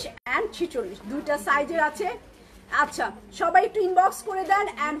 38 অ্যান্ড 46 দুইটা সাইজের আছে। আচ্ছা, সবাই একটু ইনবক্স করে দেন,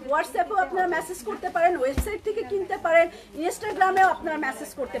 অ্যান্ড হোয়াটসঅ্যাপেও আপনারা মেসেজ করতে পারেন, ওয়েবসাইট থেকে কিনতে পারেন, ইনস্টাগ্রামেও আপনারা মেসেজ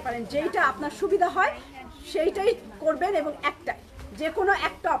করতে পারেন। যেইটা আপনার সুবিধা হয় সেইটাই করবেন, এবং যে কোনো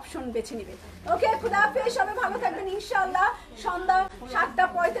একটা অপশন বেছে নেবেন। ওকে, খুদা হাফেজ, সবাই ভালো থাকবেন। ইনশাআল্লাহ সন্ধ্যা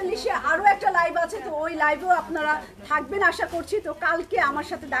 7:45-এ আরও একটা লাইভ আছে, তো ওই লাইভেও আপনারা থাকবেন আশা করছি। তো কালকে আমার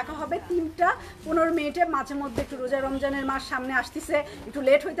সাথে দেখা হবে 3:15। মাঝে মধ্যে একটু রোজা রমজানের মাস সামনে আসতেছে, একটু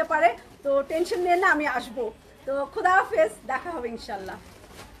লেট হইতে পারে, তো টেনশন নেন না, আমি আসবো। তো খুদা হাফেজ, দেখা হবে ইনশাআল্লাহ।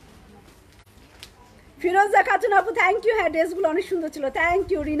 ফিরোজা খাতুন আপু থ্যাংক ইউ, হ্যাঁ ড্রেসগুলো অনেক সুন্দর ছিল, থ্যাংক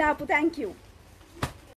ইউ। রিনা আপু থ্যাংক ইউ।